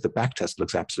things, because the backtest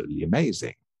looks absolutely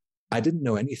amazing. I didn't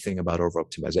know anything about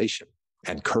over-optimization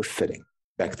and curve fitting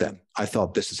back then. I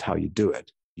thought this is how you do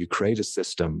it. You create a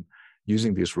system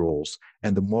using these rules,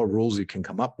 and the more rules you can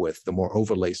come up with, the more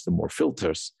overlays, the more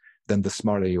filters, then the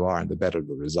smarter you are and the better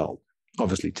the result.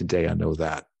 Obviously, today I know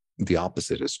that the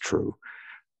opposite is true.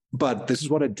 But this is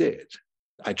what I did.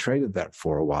 I traded that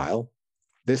for a while.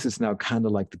 This is now kind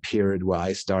of like the period where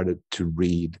I started to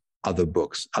read other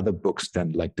books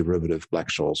than like derivative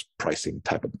Black-Scholes pricing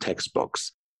type of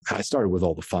textbooks. I started with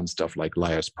all the fun stuff like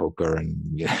Liar's Poker,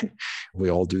 and we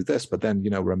all do this. But then,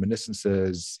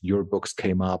 Reminiscences, your books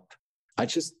came up. I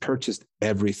just purchased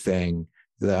everything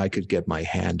that I could get my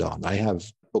hand on. I have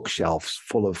bookshelves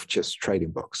full of just trading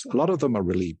books. A lot of them are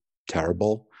really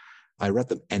terrible. I read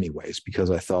them anyways because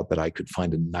I thought that I could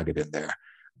find a nugget in there.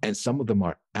 And some of them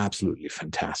are absolutely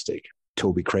fantastic.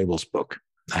 Toby Crable's book,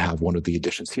 I have one of the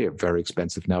editions here, very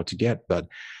expensive now to get, but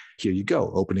here you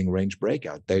go, opening range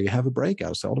breakout. There you have a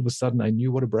breakout. So all of a sudden I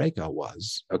knew what a breakout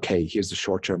was. Okay, here's a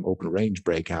short-term open range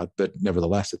breakout, but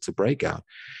nevertheless, it's a breakout.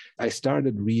 I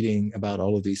started reading about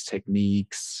all of these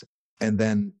techniques, and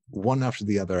then one after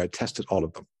the other, I tested all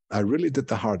of them. I really did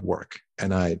the hard work,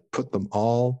 and I put them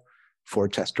all for a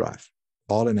test drive,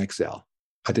 all in Excel.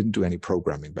 I didn't do any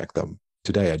programming back then.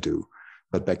 Today I do,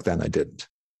 but back then I didn't.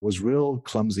 It was real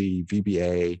clumsy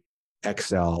VBA,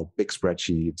 Excel, big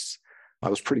spreadsheets. I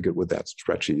was pretty good with that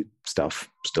spreadsheet stuff,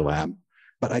 still am.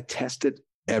 But I tested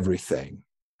everything.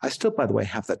 I still, by the way,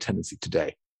 have that tendency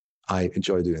today. I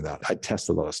enjoy doing that. I test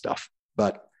a lot of stuff,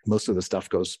 but most of the stuff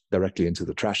goes directly into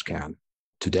the trash can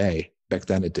today. Back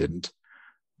then it didn't.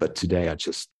 But today I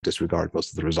just disregard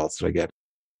most of the results that I get.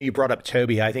 You brought up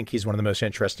Toby. I think he's one of the most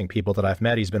interesting people that I've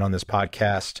met. He's been on this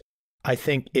podcast. I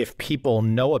think if people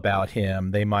know about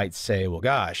him, they might say, well,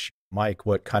 gosh, Mike,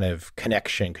 what kind of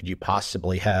connection could you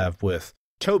possibly have with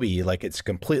Toby? Like, it's a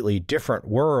completely different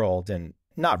world. And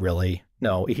not really.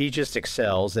 No, he just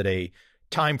excels at a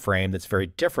time frame that's very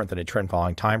different than a trend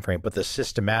following time frame. But the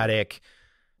systematic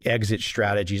exit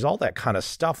strategies, all that kind of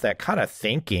stuff, that kind of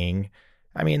thinking,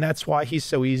 I mean, that's why he's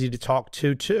so easy to talk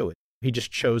to too. He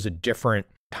just chose a different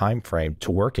time frame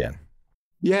to work in.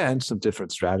 Yeah, and some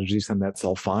different strategies, and that's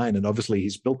all fine. And obviously,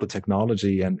 he's built the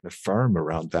technology and a firm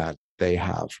around that. They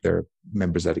have their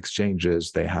members at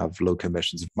exchanges. They have low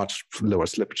commissions, much lower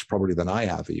slippage probably than I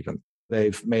have even.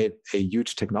 They've made a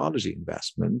huge technology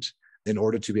investment in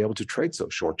order to be able to trade so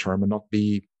short term and not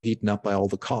be eaten up by all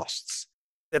the costs.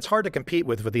 It's hard to compete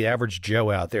with the average Joe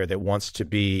out there that wants to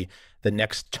be the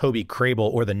next Toby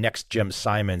Crable or the next Jim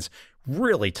Simons.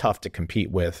 Really tough to compete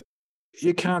with.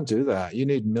 You can't do that. You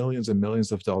need millions and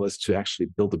millions of dollars to actually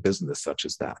build a business such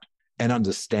as that and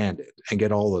understand it and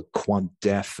get all the quant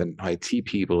dev and IT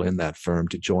people in that firm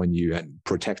to join you and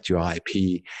protect your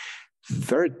IP.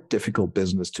 Very difficult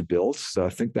business to build. So I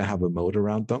think they have a moat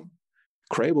around them.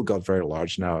 Crable got very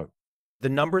large now. The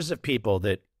numbers of people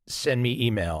that send me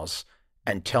emails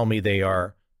and tell me they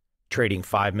are trading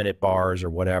 5-minute bars or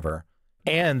whatever,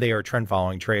 and they are trend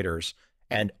following traders,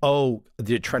 and, oh,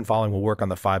 the trend following will work on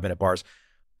the 5-minute bars.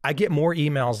 I get more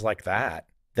emails like that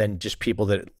than just people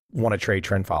that want to trade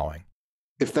trend following.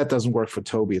 If that doesn't work for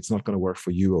Toby, it's not going to work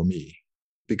for you or me.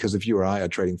 Because if you or I are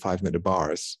trading 5-minute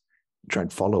bars,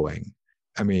 trend following,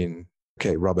 I mean,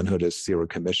 okay, Robinhood is zero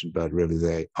commission, but really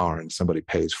they aren't. Somebody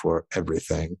pays for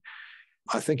everything.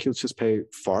 I think he'll just pay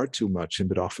far too much in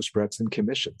bid-offer spreads and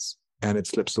commissions, and it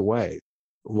slips away.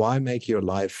 Why make your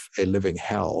life a living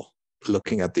hell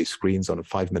looking at these screens on a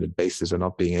 5-minute basis and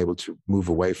not being able to move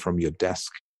away from your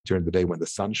desk during the day when the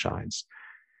sun shines?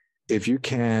 If you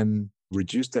can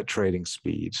reduce that trading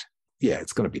speed. Yeah,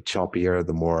 it's going to be choppier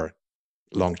the more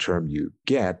long-term you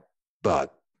get,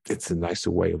 but it's a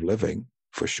nicer way of living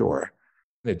for sure.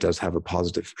 It does have a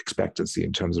positive expectancy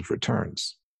in terms of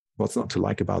returns. What's not to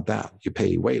like about that? You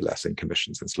pay way less in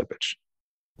commissions and slippage.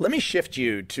 Let me shift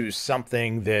you to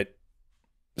something that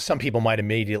some people might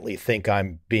immediately think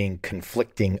I'm being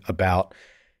conflicting about.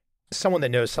 Someone that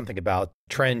knows something about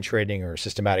trend trading or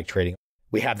systematic trading,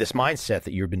 we have this mindset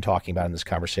that you've been talking about in this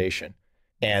conversation,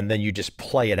 and then you just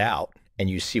play it out and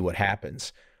you see what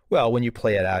happens. Well, when you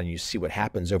play it out and you see what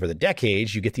happens over the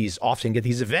decades, you often get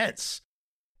these events.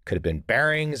 It could have been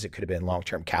Barings, it could have been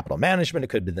long-term capital management, it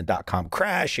could have been the dot-com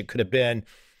crash, it could have been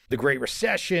the Great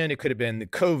Recession, it could have been the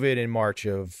COVID in March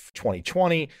of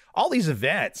 2020. All these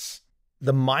events,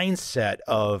 the mindset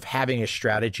of having a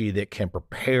strategy that can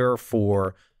prepare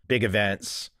for big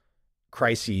events,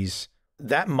 crises,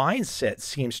 that mindset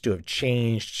seems to have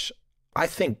changed, I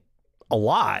think, a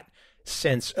lot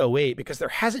since '08, because there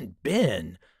hasn't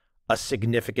been a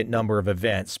significant number of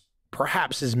events,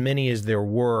 perhaps as many as there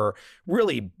were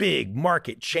really big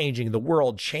market changing, the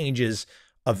world changes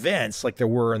events like there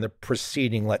were in the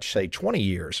preceding, let's say, 20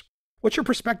 years. What's your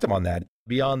perspective on that?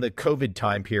 Beyond the COVID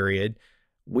time period,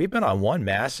 we've been on one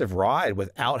massive ride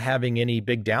without having any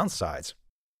big downsides.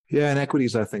 Yeah, in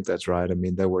equities, I think that's right. I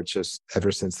mean, there were just,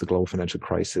 ever since the global financial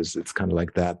crisis, it's kind of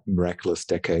like that miraculous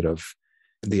decade of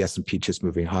the S&P just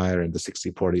moving higher and the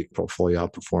 60-40 portfolio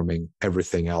outperforming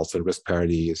everything else. The risk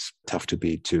parity is tough to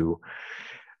beat too.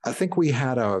 I think we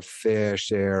had our fair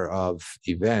share of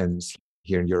events.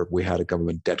 Here in Europe, we had a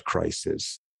government debt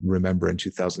crisis. Remember in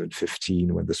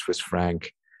 2015 when the Swiss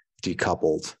franc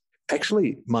decoupled.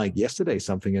 Actually, Mike, yesterday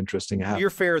something interesting happened.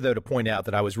 You're fair, though, to point out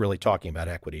that I was really talking about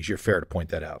equities. You're fair to point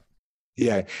that out.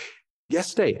 Yeah.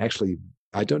 Yesterday, actually,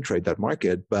 I don't trade that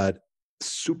market, but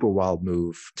super wild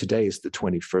move. Today is the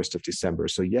 21st of December.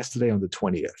 So yesterday on the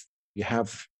 20th, you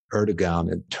have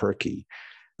Erdogan in Turkey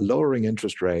lowering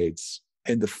interest rates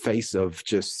in the face of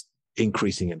just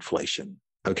increasing inflation.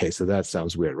 Okay, so that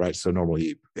sounds weird, right? So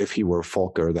normally, if he were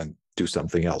Volcker, then do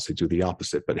something else. He'd do the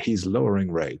opposite, but he's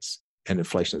lowering rates and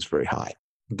inflation is very high.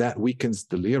 That weakens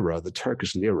the lira, the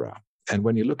Turkish lira. And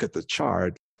when you look at the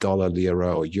chart, dollar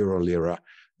lira or euro lira,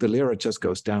 the lira just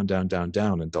goes down, down, down,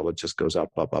 down, and dollar just goes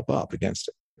up, up, up, up against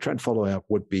it. Trend follow-up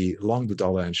would be long the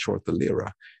dollar and short the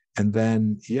lira. And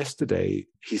then yesterday,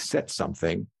 he said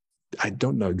something. I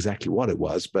don't know exactly what it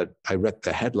was, but I read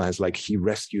the headlines like he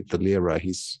rescued the lira,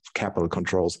 he's capital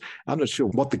controls. I'm not sure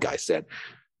what the guy said,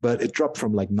 but it dropped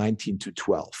from like 19 to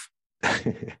 12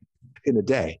 in a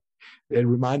day. It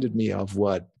reminded me of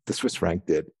what the Swiss franc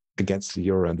did against the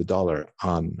euro and the dollar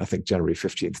on, I think, January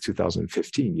 15th,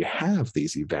 2015. You have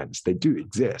these events. They do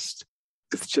exist.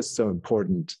 It's just so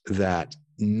important that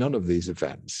none of these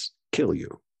events kill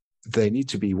you. They need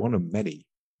to be one of many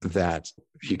that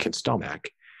you can stomach.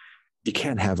 You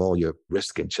can't have all your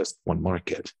risk in just one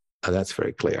market. And that's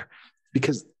very clear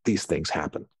because these things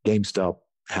happen. GameStop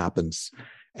happens.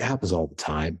 It happens all the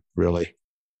time, really.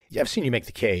 Yeah, I've seen you make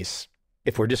the case.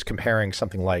 If we're just comparing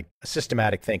something like a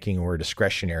systematic thinking or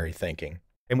discretionary thinking,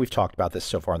 and we've talked about this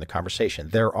so far in the conversation,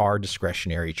 there are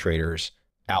discretionary traders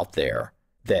out there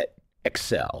that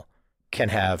excel, can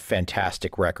have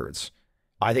fantastic records.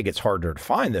 I think it's harder to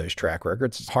find those track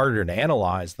records. It's harder to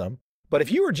analyze them. But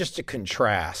if you were just to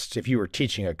contrast, if you were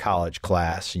teaching a college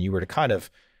class and you were to kind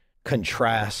of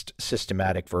contrast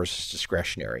systematic versus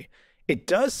discretionary, it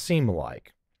does seem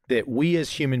like that we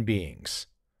as human beings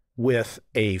with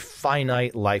a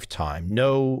finite lifetime,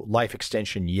 no life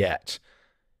extension yet,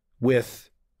 with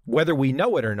whether we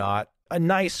know it or not, a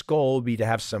nice goal would be to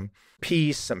have some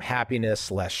peace, some happiness,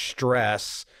 less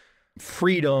stress,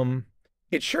 freedom.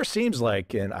 It sure seems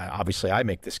like, and obviously I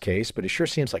make this case, but it sure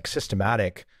seems like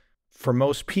systematic for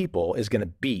most people is going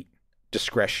to beat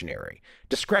discretionary.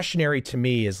 Discretionary to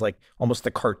me is like almost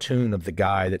the cartoon of the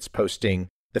guy that's posting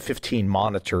the 15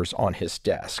 monitors on his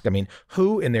desk. I mean,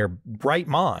 who in their right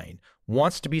mind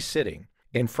wants to be sitting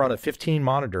in front of 15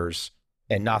 monitors?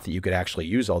 And not that you could actually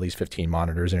use all these 15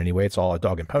 monitors in any way. It's all a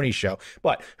dog and pony show.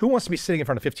 But who wants to be sitting in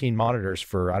front of 15 monitors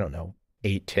for, I don't know,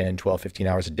 8, 10, 12, 15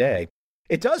 hours a day?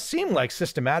 It does seem like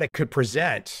systematic could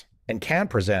present and can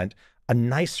present a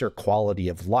nicer quality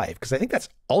of life, because I think that's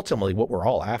ultimately what we're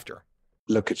all after.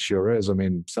 Look, it sure is. I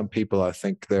mean, some people, I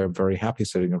think they're very happy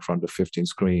sitting in front of 15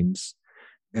 screens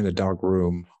in a dark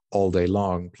room all day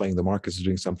long, playing the markets or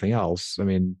doing something else. I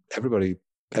mean, everybody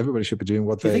should be doing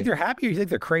what Do you think they're happy or you think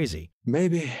they're crazy?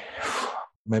 Maybe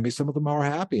some of them are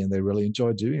happy and they really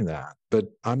enjoy doing that. But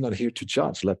I'm not here to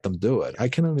judge. Let them do it. I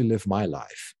can only live my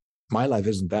life. My life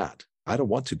isn't that. I don't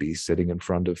want to be sitting in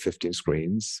front of 15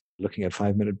 screens, looking at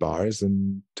 5-minute bars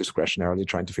and discretionarily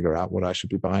trying to figure out what I should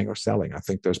be buying or selling. I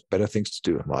think there's better things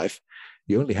to do in life.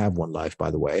 You only have one life,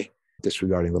 by the way,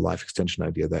 disregarding the life extension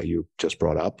idea that you just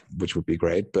brought up, which would be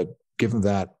great. But given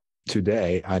that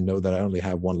today, I know that I only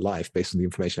have one life based on the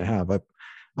information I have,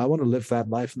 I want to live that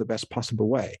life in the best possible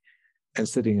way. And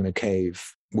sitting in a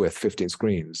cave with 15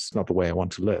 screens is not the way I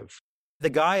want to live. The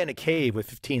guy in a cave with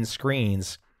 15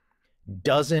 screens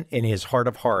doesn't, in his heart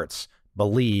of hearts,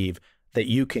 believe that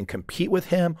you can compete with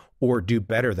him or do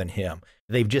better than him.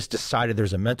 They've just decided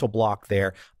there's a mental block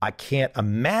there. I can't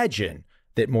imagine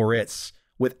that Moritz,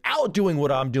 without doing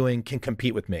what I'm doing, can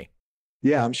compete with me.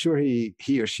 Yeah, I'm sure he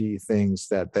or she thinks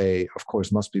that they, of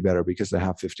course, must be better because they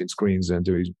have 15 screens and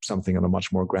doing something on a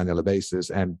much more granular basis.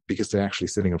 And because they're actually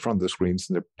sitting in front of the screens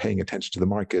and they're paying attention to the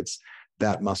markets,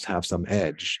 that must have some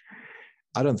edge.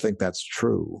 I don't think that's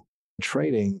true.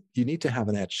 Trading, you need to have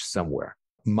an edge somewhere.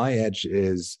 My edge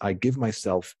is I give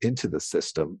myself into the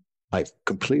system. I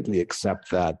completely accept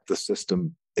that the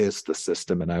system is the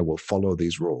system and I will follow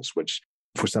these rules, which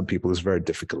for some people is very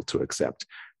difficult to accept.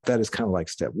 That is kind of like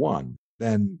step one.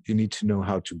 Then you need to know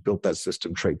how to build that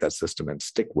system, trade that system, and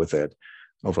stick with it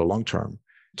over the long term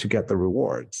to get the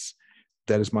rewards.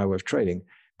 That is my way of trading.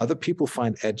 Other people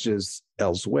find edges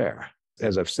elsewhere.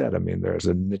 As I've said, I mean, there's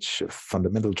a niche of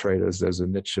fundamental traders, there's a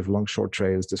niche of long short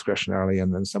traders discretionarily,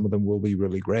 and then some of them will be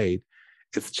really great.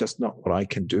 It's just not what I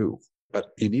can do.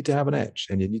 But you need to have an edge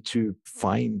and you need to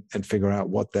find and figure out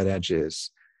what that edge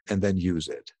is and then use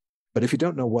it. But if you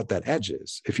don't know what that edge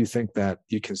is, if you think that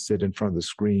you can sit in front of the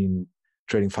screen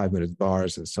trading 5-minute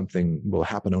bars and something will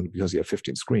happen only because you have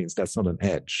 15 screens, that's not an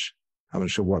edge. I'm not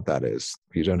sure what that is.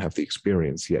 You don't have the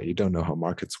experience yet. You don't know how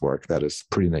markets work. That is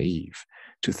pretty naive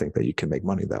to think that you can make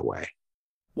money that way.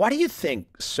 Why do you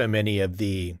think so many of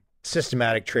the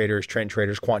systematic traders, trend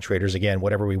traders, quant traders, again,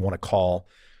 whatever we want to call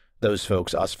those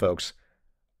folks, us folks,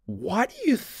 why do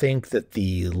you think that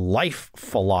the life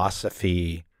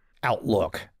philosophy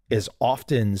outlook is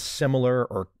often similar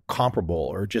or comparable,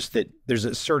 or just that there's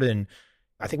a certain,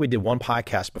 I think we did one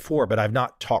podcast before, but I've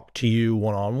not talked to you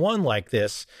one-on-one like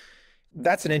this.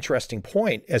 That's an interesting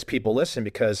point as people listen,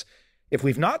 because if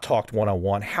we've not talked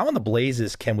one-on-one, how in the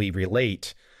blazes can we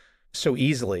relate so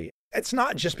easily? It's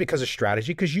not just because of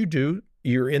strategy, because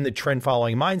you're in the trend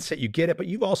following mindset, you get it, but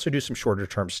you also do some shorter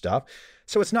term stuff.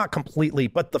 So it's not completely,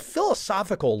 but the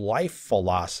philosophical life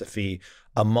philosophy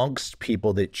amongst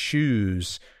people that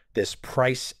choose this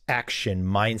price action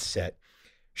mindset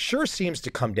sure seems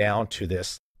to come down to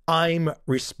this. I'm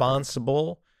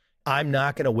responsible. I'm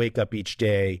not going to wake up each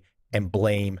day and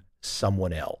blame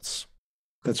someone else.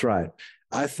 That's right.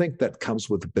 I think that comes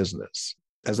with the business.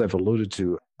 As I've alluded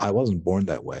to, I wasn't born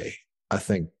that way. I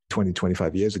think 20,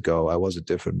 25 years ago, I was a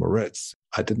different Moritz.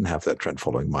 I didn't have that trend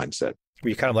following mindset. Were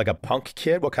you kind of like a punk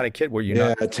kid? What kind of kid were you?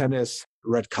 Yeah, tennis,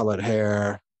 red colored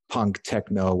hair, punk,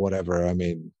 techno, whatever. I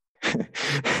mean,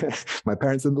 my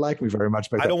parents didn't like me very much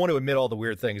back then. I don't want to admit all the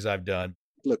weird things I've done.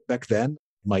 Look, back then,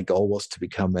 my goal was to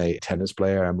become a tennis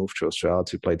player. I moved to Australia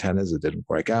to play tennis. It didn't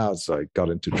work out, so I got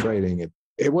into trading.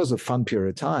 It was a fun period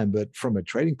of time, but from a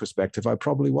trading perspective, I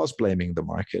probably was blaming the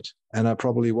market, and I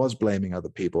probably was blaming other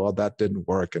people. Oh, that didn't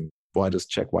work, and why does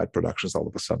Check White Productions all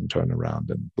of a sudden turn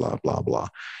around, and blah, blah, blah.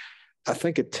 I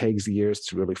think it takes years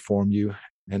to really form you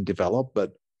and develop,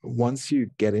 but once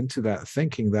you get into that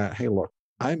thinking that, hey, look,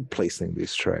 I'm placing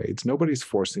these trades. Nobody's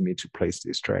forcing me to place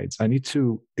these trades. I need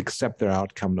to accept their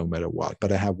outcome no matter what.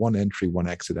 But I have one entry, one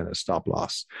exit, and a stop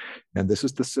loss. And this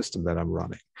is the system that I'm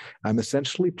running. I'm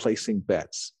essentially placing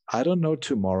bets. I don't know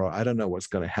tomorrow. I don't know what's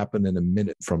going to happen in a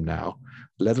minute from now,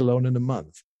 let alone in a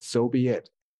month. So be it.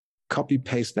 Copy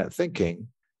paste that thinking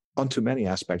onto many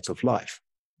aspects of life,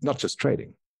 not just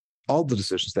trading. All the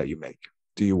decisions that you make.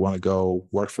 Do you want to go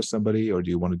work for somebody, or do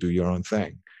you want to do your own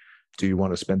thing? Do you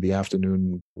want to spend the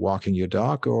afternoon walking your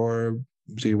dog, or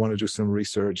do you want to do some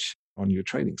research on your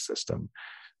trading system?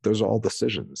 Those are all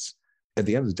decisions. At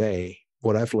the end of the day,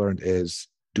 what I've learned is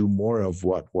do more of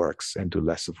what works and do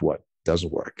less of what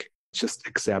doesn't work. Just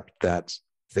accept that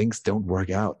things don't work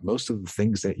out. Most of the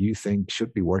things that you think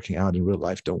should be working out in real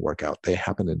life don't work out. They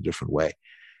happen in a different way.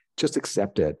 Just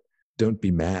accept it. Don't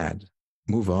be mad.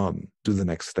 Move on. Do the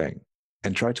next thing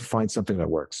and try to find something that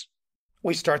works.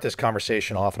 We start this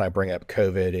conversation off and I bring up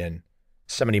COVID, and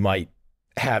somebody might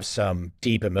have some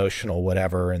deep emotional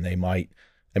whatever, and they might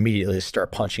immediately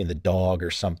start punching the dog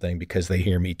or something because they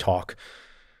hear me talk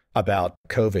about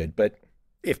COVID. But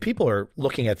if people are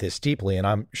looking at this deeply, and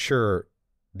I'm sure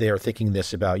they're thinking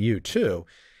this about you too,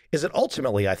 is that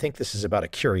ultimately I think this is about a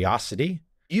curiosity.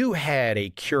 You had a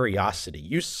curiosity.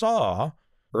 You saw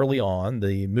early on,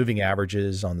 the moving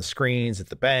averages on the screens at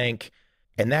the bank,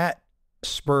 and that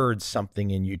spurred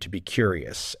something in you to be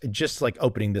curious. Just like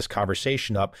opening this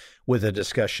conversation up with a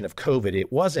discussion of COVID,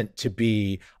 it wasn't to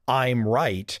be, I'm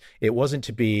right. It wasn't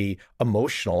to be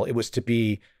emotional. It was to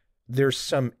be, there's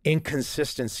some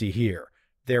inconsistency here.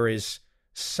 There is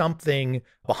something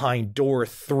behind door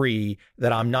 3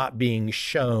 that I'm not being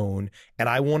shown, and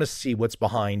I want to see what's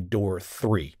behind door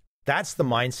 3. That's the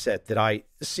mindset that I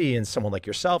see in someone like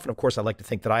yourself. And of course, I like to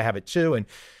think that I have it too. And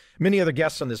many other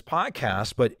guests on this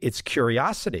podcast, but it's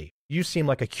curiosity. You seem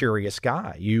like a curious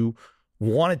guy. You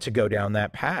wanted to go down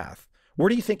that path. Where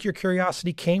do you think your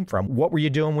curiosity came from? What were you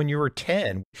doing when you were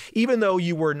 10? Even though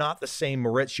you were not the same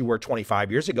Moritz you were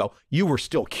 25 years ago, you were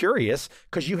still curious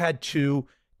because you had to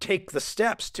take the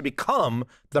steps to become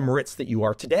the Moritz that you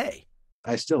are today.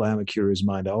 I still am a curious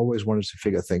mind. I always wanted to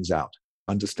figure things out,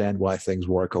 understand why things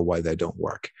work or why they don't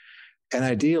work. And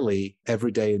ideally,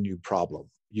 every day a new problem.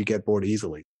 You get bored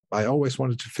easily. I always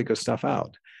wanted to figure stuff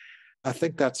out. I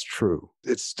think that's true.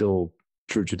 It's still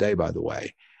true today, by the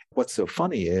way. What's so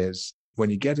funny is when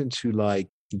you get into like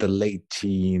the late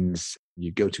teens,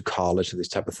 you go to college and these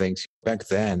type of things, back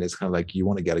then it's kind of like you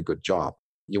want to get a good job.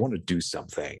 You want to do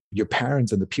something. Your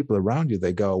parents and the people around you,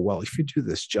 they go, well, if you do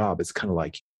this job, it's kind of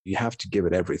like you have to give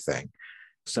it everything.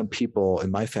 Some people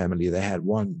in my family, they had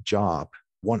one job,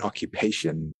 one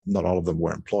occupation. Not all of them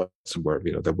were employed. Some were,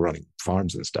 they were running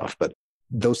farms and stuff. But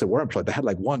those that were employed, they had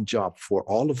like one job for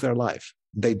all of their life.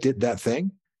 They did that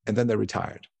thing and then they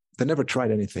retired. They never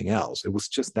tried anything else. It was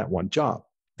just that one job.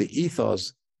 The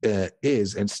ethos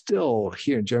is, and still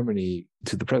here in Germany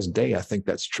to the present day, I think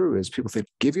that's true, is people think,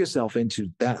 give yourself into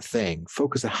that thing,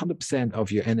 focus 100%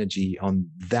 of your energy on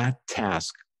that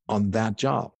task, on that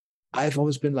job. I've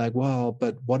always been like, well,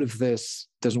 but what if this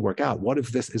doesn't work out? What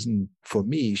if this isn't for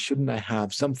me? Shouldn't I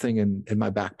have something in my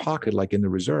back pocket, like in the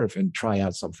reserve, and try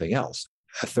out something else?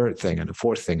 A third thing and a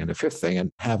fourth thing and a fifth thing,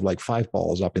 and have like 5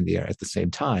 balls up in the air at the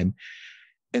same time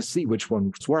and see which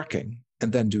one's working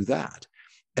and then do that.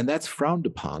 And that's frowned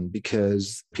upon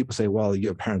because people say, well,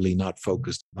 you're apparently not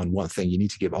focused on one thing. You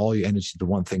need to give all your energy to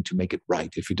one thing to make it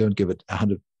right. If you don't give it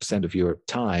 100% of your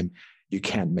time, you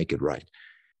can't make it right.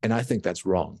 And I think that's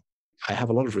wrong. I have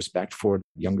a lot of respect for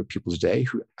younger people today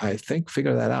who I think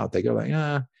figure that out. They go like,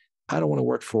 I don't want to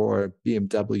work for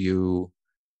BMW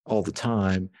all the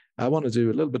time. I want to do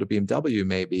a little bit of BMW,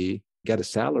 maybe get a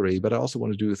salary, but I also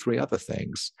want to do 3 other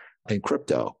things in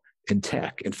crypto, in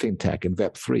tech, in fintech, in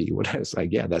Web3. What is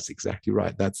like, yeah, that's exactly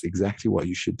right. That's exactly what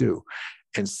you should do,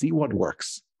 and see what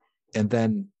works. And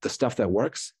then the stuff that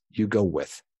works, you go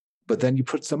with. But then you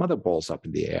put some other balls up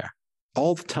in the air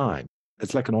all the time.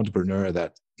 It's like an entrepreneur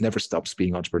that never stops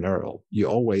being entrepreneurial. You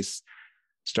always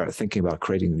start thinking about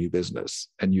creating a new business,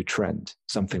 a new trend,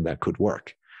 something that could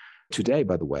work. Today,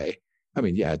 by the way, I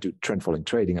mean, yeah, I do trend following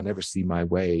trading. I never see my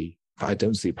way. I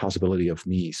don't see a possibility of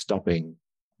me stopping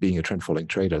being a trend following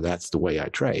trader. That's the way I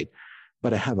trade.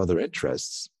 But I have other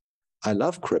interests. I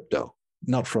love crypto,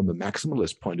 not from a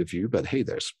maximalist point of view, but hey,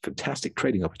 there's fantastic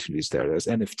trading opportunities there. There's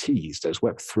NFTs, there's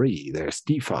Web3, there's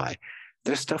DeFi,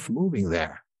 there's stuff moving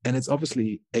there. And it's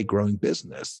obviously a growing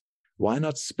business. Why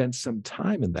not spend some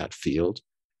time in that field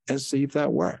and see if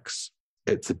that works?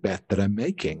 It's a bet that I'm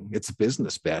making. It's a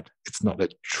business bet. It's not a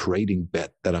trading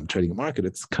bet that I'm trading a market.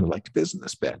 It's kind of like a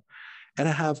business bet. And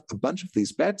I have a bunch of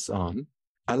these bets on.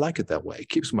 I like it that way. It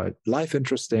keeps my life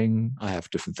interesting. I have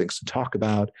different things to talk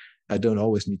about. I don't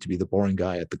always need to be the boring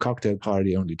guy at the cocktail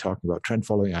party only talking about trend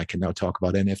following. I can now talk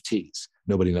about NFTs.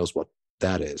 Nobody knows what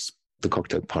that is. The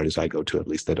cocktail parties I go to, at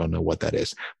least, they don't know what that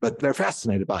is. But they're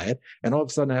fascinated by it. And all of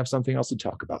a sudden, I have something else to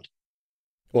talk about.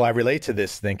 Well, I relate to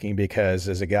this thinking because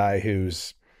as a guy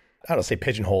who's, I don't say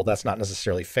pigeonholed, that's not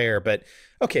necessarily fair, but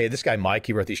okay, this guy, Mike,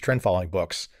 he wrote these trend following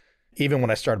books. Even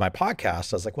when I started my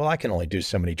podcast, I was like, well, I can only do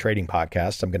so many trading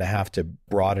podcasts. I'm going to have to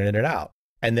broaden it out.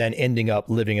 And then ending up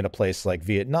living in a place like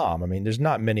Vietnam. I mean, there's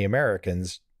not many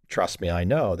Americans, trust me, I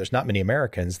know, there's not many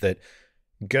Americans that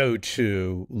go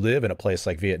to live in a place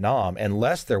like Vietnam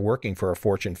unless they're working for a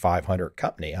Fortune 500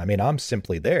 company. I mean, I'm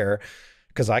simply there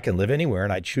because I can live anywhere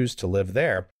and I choose to live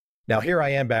there. Now, here I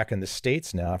am back in the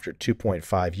States now after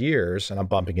 2.5 years, and I'm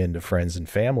bumping into friends and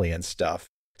family and stuff.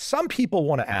 Some people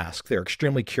want to ask. They're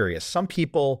extremely curious. Some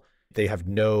people, they have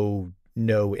no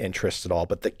interest at all.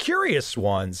 But the curious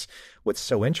ones, what's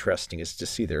so interesting is to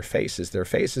see their faces. Their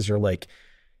faces are like,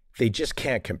 they just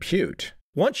can't compute.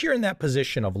 Once you're in that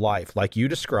position of life, like you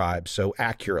described so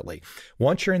accurately,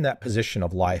 once you're in that position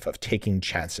of life of taking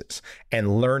chances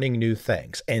and learning new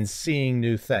things and seeing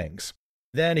new things,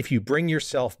 then if you bring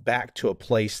yourself back to a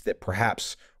place that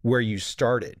perhaps where you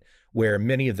started, where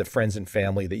many of the friends and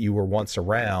family that you were once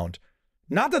around,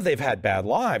 not that they've had bad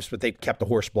lives, but they've kept the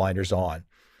horse blinders on.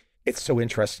 It's so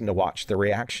interesting to watch the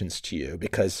reactions to you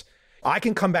because I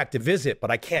can come back to visit, but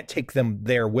I can't take them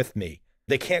there with me.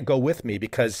 They can't go with me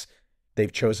because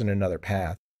they've chosen another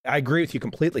path. I agree with you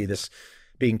completely. This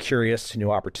being curious to new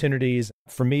opportunities.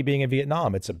 For me, being in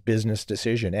Vietnam, it's a business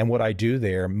decision. And what I do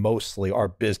there mostly are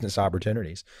business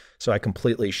opportunities. So I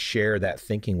completely share that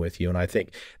thinking with you. And I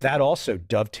think that also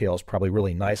dovetails probably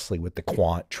really nicely with the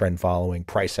quant, trend following,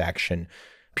 price action,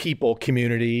 people,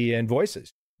 community, and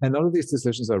voices. And none of these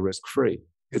decisions are risk-free.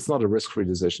 It's not a risk-free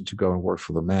decision to go and work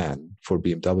for the man, for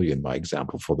BMW in my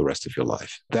example, for the rest of your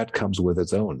life. That comes with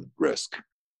its own risk.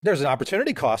 There's an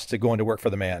opportunity cost to going to work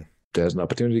for the man. There's an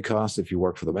opportunity cost if you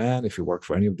work for the man, if you work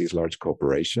for any of these large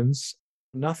corporations.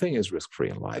 Nothing is risk-free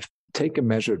in life. Take a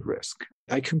measured risk.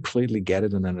 I completely get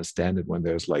it and understand it when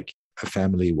there's like a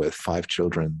family with 5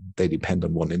 children, they depend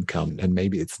on one income, and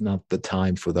maybe it's not the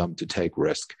time for them to take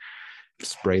risk,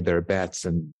 spray their bets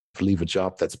and leave a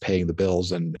job that's paying the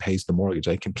bills and pays the mortgage.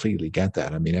 I completely get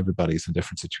that. I mean, everybody's in a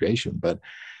different situation. But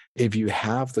if you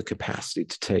have the capacity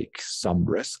to take some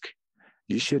risk,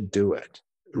 you should do it.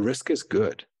 Risk is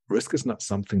good. Risk is not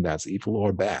something that's evil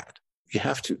or bad. You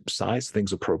have to size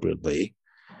things appropriately,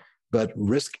 but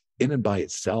risk in and by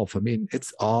itself, I mean,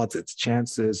 it's odds, it's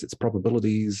chances, it's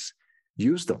probabilities.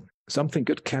 Use them. Something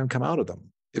good can come out of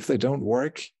them. If they don't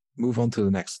work, move on to the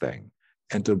next thing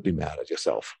and don't be mad at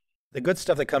yourself. The good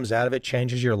stuff that comes out of it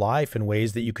changes your life in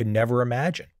ways that you could never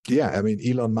imagine. Yeah, I mean,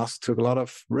 Elon Musk took a lot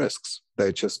of risks.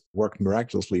 They just worked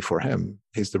miraculously for him.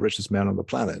 He's the richest man on the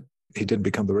planet. He didn't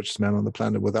become the richest man on the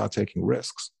planet without taking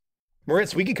risks.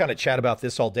 Moritz, we could kind of chat about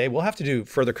this all day. We'll have to do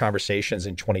further conversations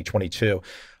in 2022.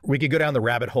 We could go down the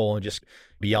rabbit hole and just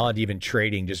beyond even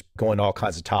trading, just go into all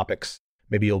kinds of topics.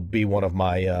 Maybe you'll be one of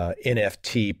my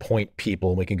NFT point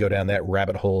people, and we can go down that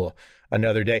rabbit hole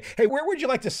another day. Hey, where would you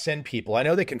like to send people? I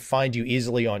know they can find you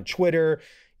easily on Twitter.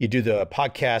 You do the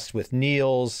podcast with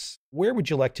Niels. Where would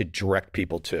you like to direct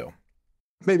people to?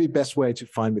 Maybe best way to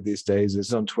find me these days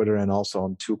is on Twitter and also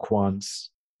on 2Quants.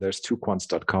 There's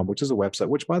 2Quants.com, which is a website,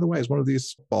 which, by the way, is one of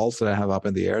these balls that I have up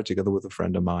in the air together with a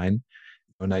friend of mine,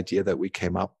 an idea that we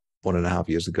came up 1.5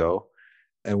 years ago.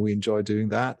 And we enjoy doing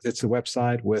that. It's a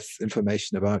website with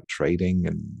information about trading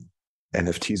and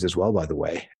NFTs as well, by the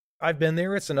way. I've been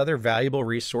there. It's another valuable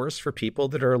resource for people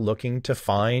that are looking to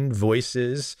find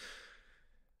voices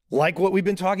like what we've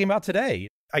been talking about today.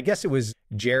 I guess it was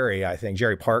Jerry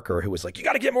Parker, who was like, you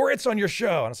got to get Moritz on your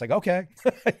show. And I was like, okay.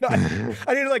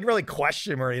 I didn't like really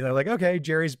question him or anything. Like, okay,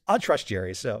 I'll trust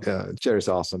Jerry. So yeah, Jerry's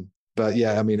awesome. But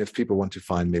yeah, I mean, if people want to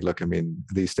find me, look, I mean,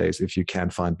 these days, if you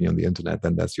can't find me on the internet,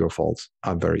 then that's your fault.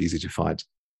 I'm very easy to find.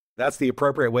 That's the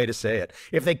appropriate way to say it.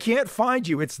 If they can't find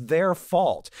you, it's their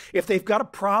fault. If they've got a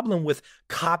problem with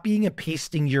copying and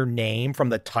pasting your name from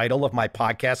the title of my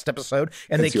podcast episode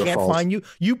and they can't find you,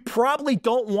 you probably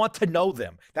don't want to know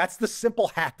them. That's the simple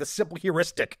hack, the simple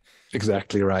heuristic.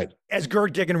 Exactly right. As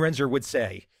Gerd Gigenrenzer would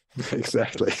say.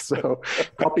 Exactly. So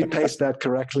copy paste that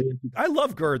correctly. I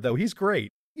love Gerd, though. He's great.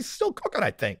 He's still cooking,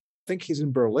 I think. I think he's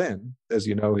in Berlin. As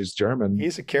you know, he's German.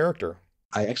 He's a character.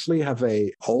 I actually have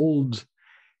a old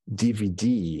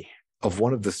DVD of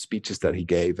one of the speeches that he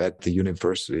gave at the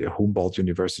university, Humboldt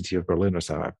University of Berlin or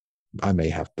so. I may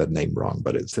have that name wrong,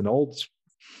 but it's an old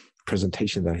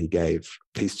presentation that he gave.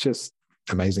 He's just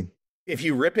amazing. If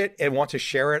you rip it and want to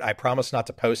share it, I promise not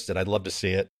to post it. I'd love to see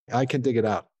it. I can dig it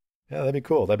out. Yeah, that'd be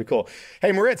cool. That'd be cool.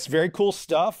 Hey, Moritz, very cool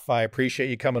stuff. I appreciate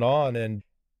you coming on, and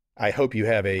I hope you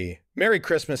have a Merry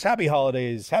Christmas, Happy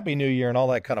Holidays, Happy New Year, and all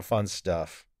that kind of fun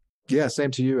stuff. Yeah,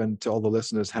 same to you and to all the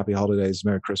listeners. Happy holidays,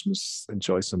 Merry Christmas.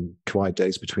 Enjoy some quiet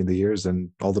days between the years and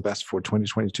all the best for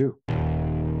 2022.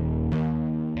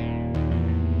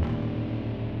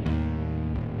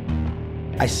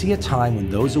 I see a time when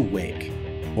those awake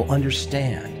will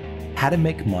understand how to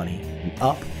make money in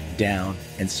up, down,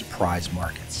 and surprise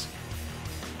markets.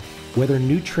 Whether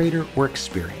new trader or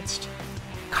experienced,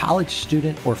 college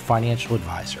student or financial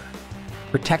advisor,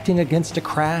 protecting against a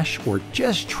crash, or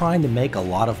just trying to make a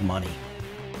lot of money,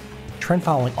 trend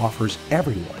following offers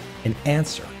everyone an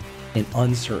answer in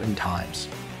uncertain times.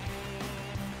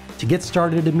 To get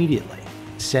started immediately,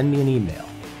 send me an email,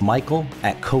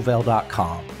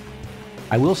 michael@covel.com.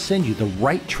 I will send you the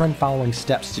right trend following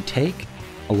steps to take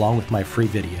along with my free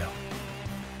video.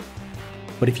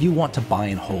 But if you want to buy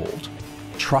and hold,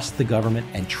 trust the government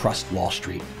and trust Wall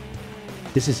Street,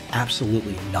 this is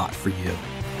absolutely not for you.